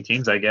Canadian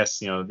teams, I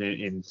guess.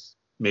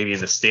 Maybe in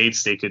the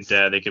States they could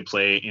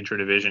play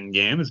interdivision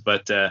games,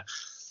 but.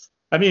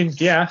 I mean,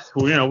 yeah,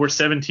 we're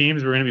 7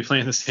 teams. We're going to be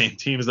playing the same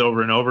teams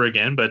over and over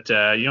again. But,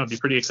 it'd be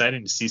pretty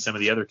exciting to see some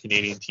of the other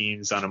Canadian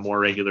teams on a more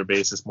regular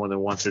basis, more than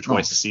once or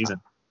twice a season.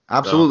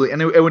 Absolutely. So.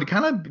 And it would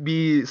kind of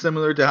be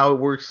similar to how it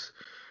works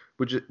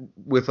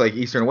with like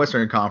Eastern and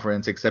Western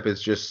Conference, except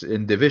it's just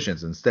in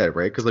divisions instead,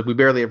 right? Because like we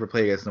barely ever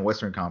play against the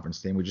Western Conference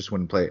team. We just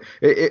wouldn't play.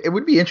 It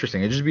would be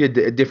interesting. It'd just be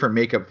a different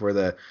makeup for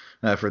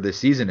the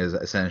season, is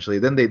essentially.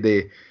 Then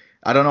they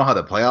I don't know how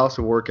the playoffs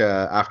will work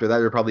after that.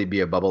 There'll probably be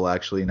a bubble,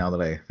 actually, now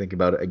that I think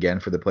about it again,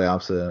 for the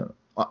playoffs,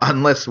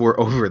 unless we're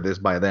over this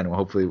by then,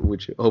 hopefully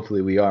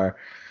we are.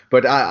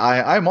 But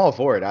I'm all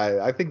for it.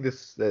 I think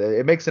this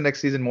it makes the next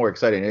season more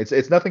exciting.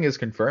 It's nothing is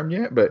confirmed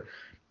yet, but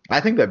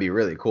I think that'd be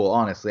really cool,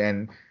 honestly.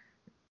 And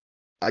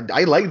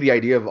I like the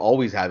idea of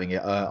always having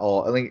it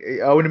all. I mean,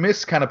 I would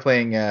miss kind of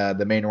playing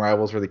the main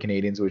rivals for the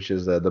Canadiens, which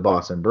is the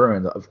Boston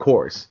Bruins, of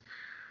course.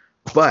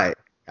 But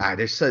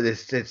there's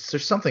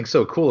something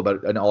so cool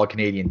about an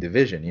all-Canadian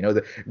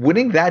division.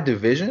 Winning that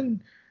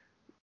division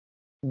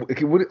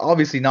it would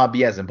obviously not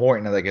be as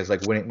important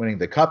as winning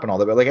the cup and all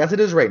that. But as it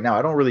is right now,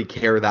 I don't really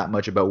care that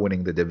much about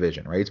winning the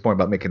division, right? It's more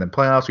about making the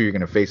playoffs, who you're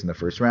going to face in the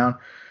first round.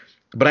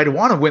 But I'd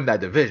want to win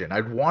that division.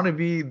 I'd want to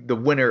be the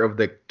winner of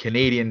the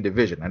Canadian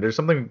division. And there's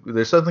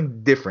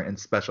something different and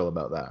special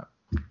about that.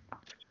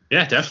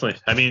 Yeah, definitely.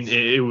 I mean,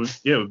 it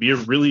would be a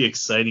really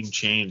exciting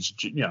change.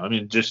 I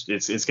mean, just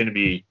it's going to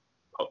be.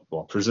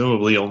 Well,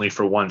 presumably only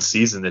for one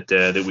season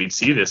that we'd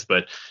see this,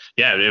 but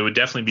yeah, it would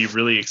definitely be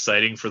really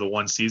exciting for the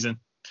one season.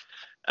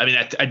 I mean,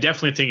 I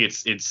definitely think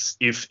it's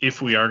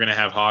if we are going to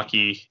have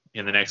hockey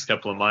in the next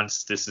couple of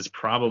months, this is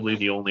probably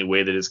the only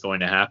way that it's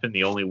going to happen.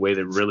 The only way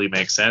that really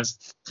makes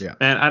sense. Yeah.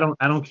 And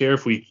I don't care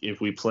if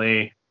we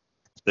play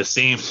the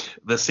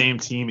same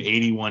team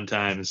 81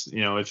 times.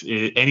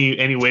 If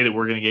any way that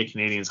we're going to get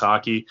Canadians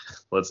hockey,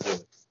 let's do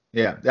it.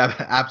 Yeah,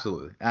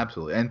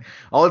 absolutely. And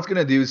all it's going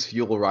to do is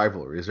fuel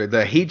rivalries, right?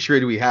 The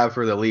hatred we have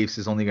for the Leafs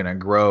is only going to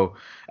grow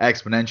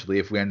exponentially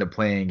if we end up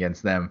playing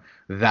against them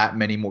that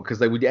many more. Because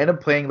we end up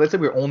playing, let's say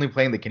we're only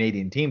playing the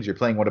Canadian teams, you're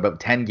playing,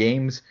 about 10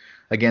 games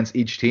against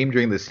each team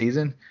during the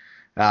season.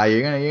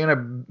 You're gonna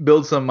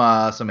build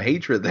some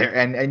hatred there.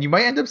 And you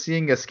might end up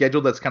seeing a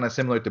schedule that's kind of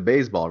similar to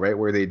baseball, right?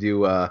 Where they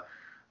do a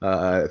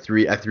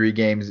 3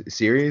 games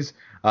series.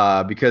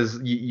 Because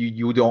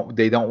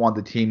they don't want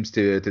the teams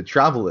to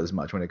travel as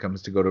much when it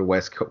comes to go to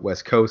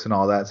West Coast and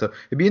all that. So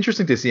it'd be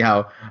interesting to see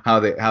how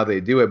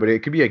they do it. But it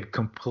could be a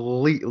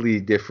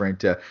completely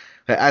different,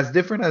 as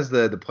different as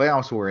the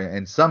playoffs were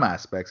in some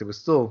aspects. It was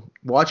still,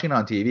 watching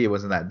on TV, it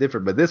wasn't that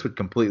different. But this would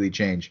completely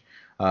change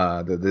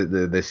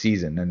the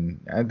season.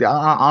 And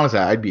honestly,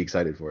 I'd be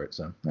excited for it.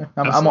 So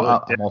I'm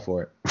all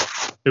for it.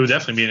 It would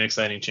definitely be an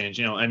exciting change.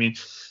 I mean,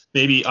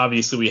 maybe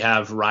obviously we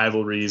have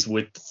rivalries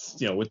with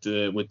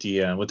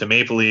the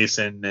Maple Leafs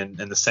and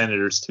the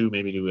Senators too,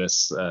 maybe to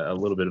a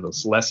little bit of a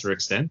lesser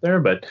extent there,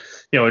 but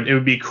it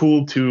would be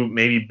cool to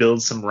maybe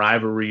build some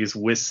rivalries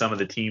with some of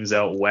the teams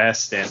out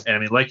west, and I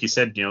mean, like you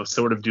said,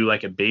 sort of do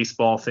like a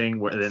baseball thing,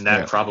 where then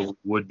that probably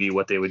would be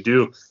what they would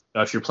do.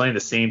 If you're playing the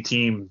same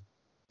team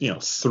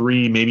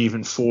 3, maybe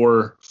even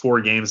four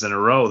games in a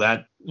row,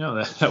 that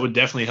that would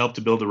definitely help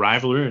to build a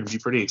rivalry and be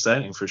pretty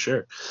exciting for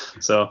sure.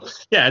 So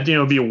yeah,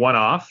 it'd be a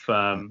one-off,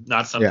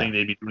 not something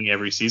they'd be doing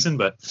every season,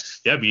 but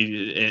yeah, it'd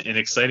be an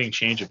exciting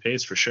change of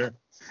pace for sure.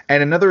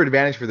 And another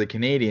advantage for the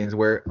Canadiens,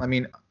 where I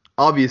mean,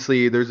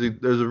 obviously there's a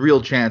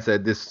real chance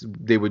that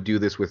they would do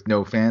this with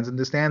no fans in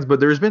the stands, but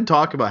there's been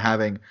talk about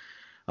having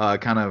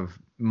kind of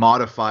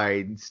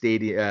modified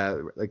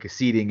stadium, like a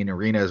seating in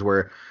arenas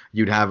where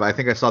you'd have, I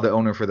think I saw the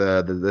owner for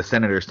the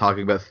Senators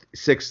talking about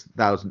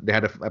 6,000. They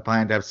had a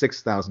plan to have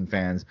 6,000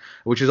 fans,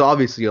 which is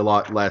obviously a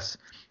lot less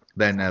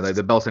than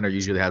the Bell Center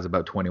usually has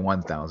about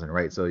 21,000,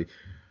 right? So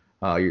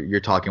you're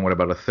talking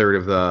about a third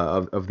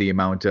of the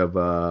amount of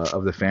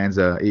the fans,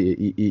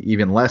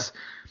 even less.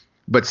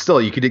 But still,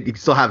 you could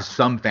still have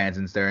some fans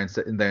in there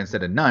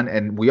instead of none.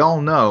 And we all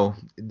know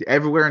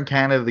everywhere in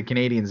Canada the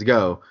Canadiens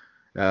go,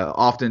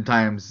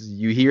 oftentimes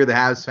you hear the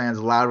Habs fans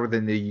louder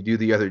than you do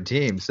the other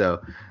team.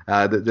 So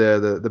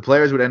the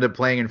players would end up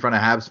playing in front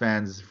of Habs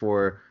fans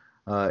for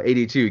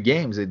 82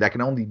 games. That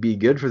can only be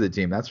good for the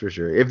team, that's for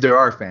sure. If there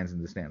are fans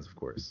in the stands, of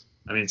course.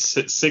 I mean,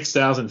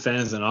 6,000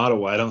 fans in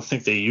Ottawa. I don't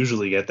think they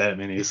usually get that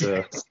many.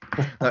 So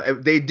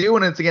they do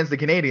when it's against the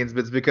Canadiens,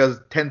 but it's because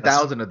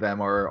 10,000 of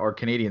them are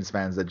Canadiens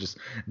fans that just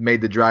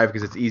made the drive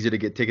because it's easier to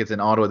get tickets in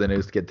Ottawa than it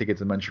is to get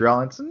tickets in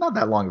Montreal. And it's not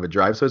that long of a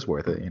drive, so it's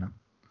worth it,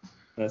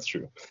 That's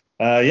true.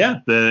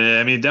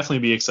 I mean, definitely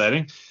be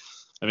exciting.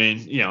 I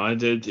mean,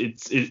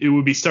 it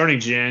would be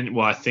starting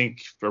I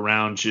think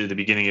around the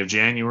beginning of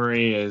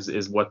January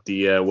is what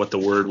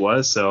the word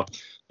was. So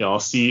I'll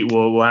see.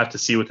 We'll have to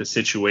see what the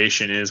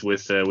situation is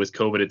with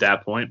COVID at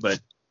that point. But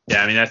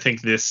yeah, I mean, I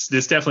think this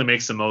definitely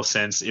makes the most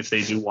sense if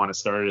they do want to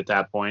start it at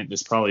that point.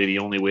 It's probably the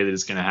only way that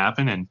it's going to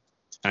happen. And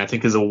I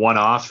think as a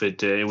one-off,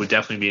 it would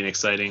definitely be an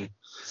exciting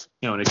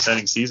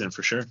season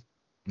for sure.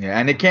 Yeah,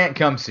 and it can't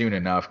come soon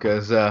enough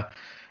because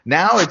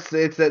now it's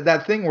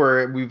that thing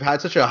where we've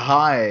had such a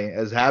high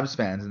as Habs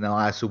fans in the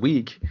last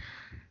week,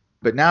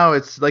 but now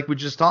it's like we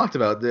just talked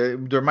about.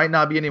 There might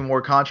not be any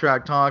more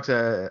contract talks.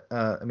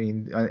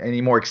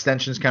 Any more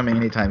extensions coming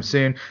anytime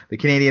soon. The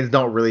Canadiens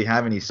don't really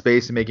have any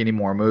space to make any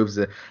more moves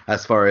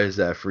as far as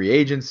free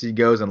agency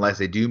goes, unless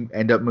they do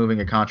end up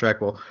moving a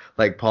contract,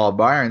 like Paul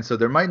Byron. So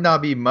there might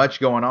not be much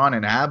going on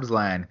in Habs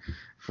land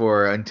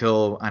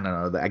until, I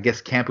don't know. I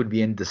guess camp would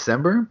be in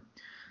December.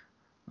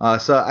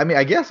 So, I mean,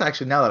 I guess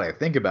actually now that I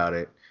think about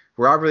it,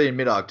 we're already in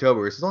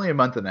mid-October. So it's only a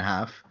month and a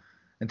half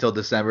until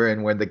December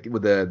and when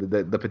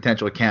the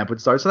potential camp would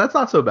start. So that's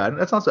not so bad.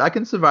 I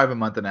can survive a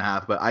month and a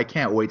half, but I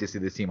can't wait to see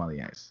this team on the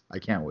ice. I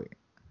can't wait.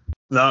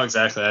 No,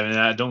 exactly. I mean,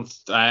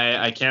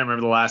 I can't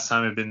remember the last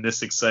time I've been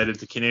this excited.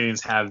 The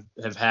Canadiens have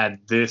had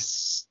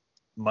this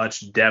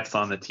much depth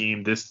on the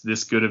team,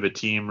 this good of a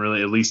team,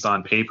 really, at least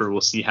on paper.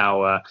 We'll see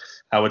how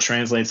it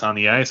translates on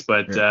the ice,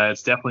 but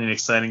it's definitely an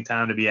exciting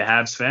time to be a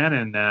Habs fan,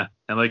 and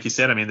like you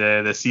said, I mean,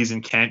 the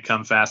season can't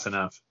come fast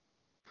enough.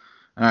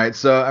 All right,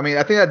 so I mean,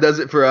 I think that does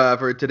it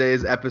for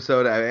today's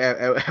episode.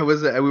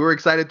 We were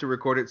excited to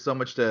record it, so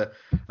much to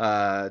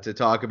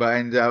talk about,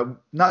 and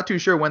not too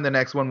sure when the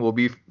next one will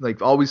be.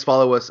 Like, always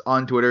follow us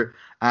on Twitter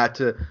at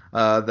the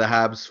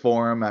Habs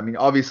Forum. I mean,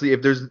 obviously,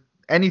 if there's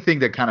anything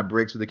that kind of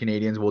breaks with the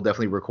Canadiens, we'll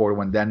definitely record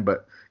one then.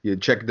 But you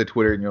check the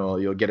Twitter and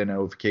you'll get a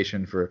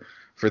notification for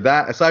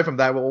that. Aside from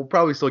that, we'll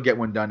probably still get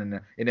one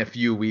done in a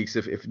few weeks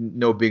if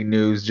no big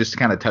news, just to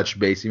kind of touch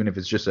base, even if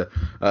it's just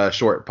a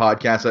short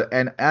podcast.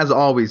 And as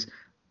always,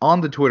 on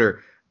the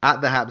Twitter,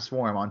 at the Habs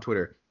Forum on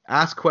Twitter,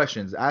 ask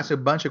questions, ask a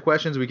bunch of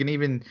questions. We can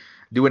even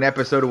do an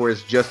episode where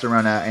it's just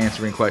around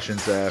answering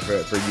questions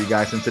for you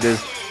guys, since it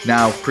is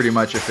now pretty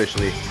much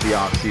officially the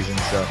off season.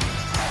 So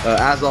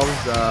as always,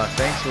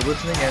 thanks for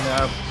listening,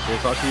 and we'll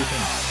talk to you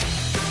soon.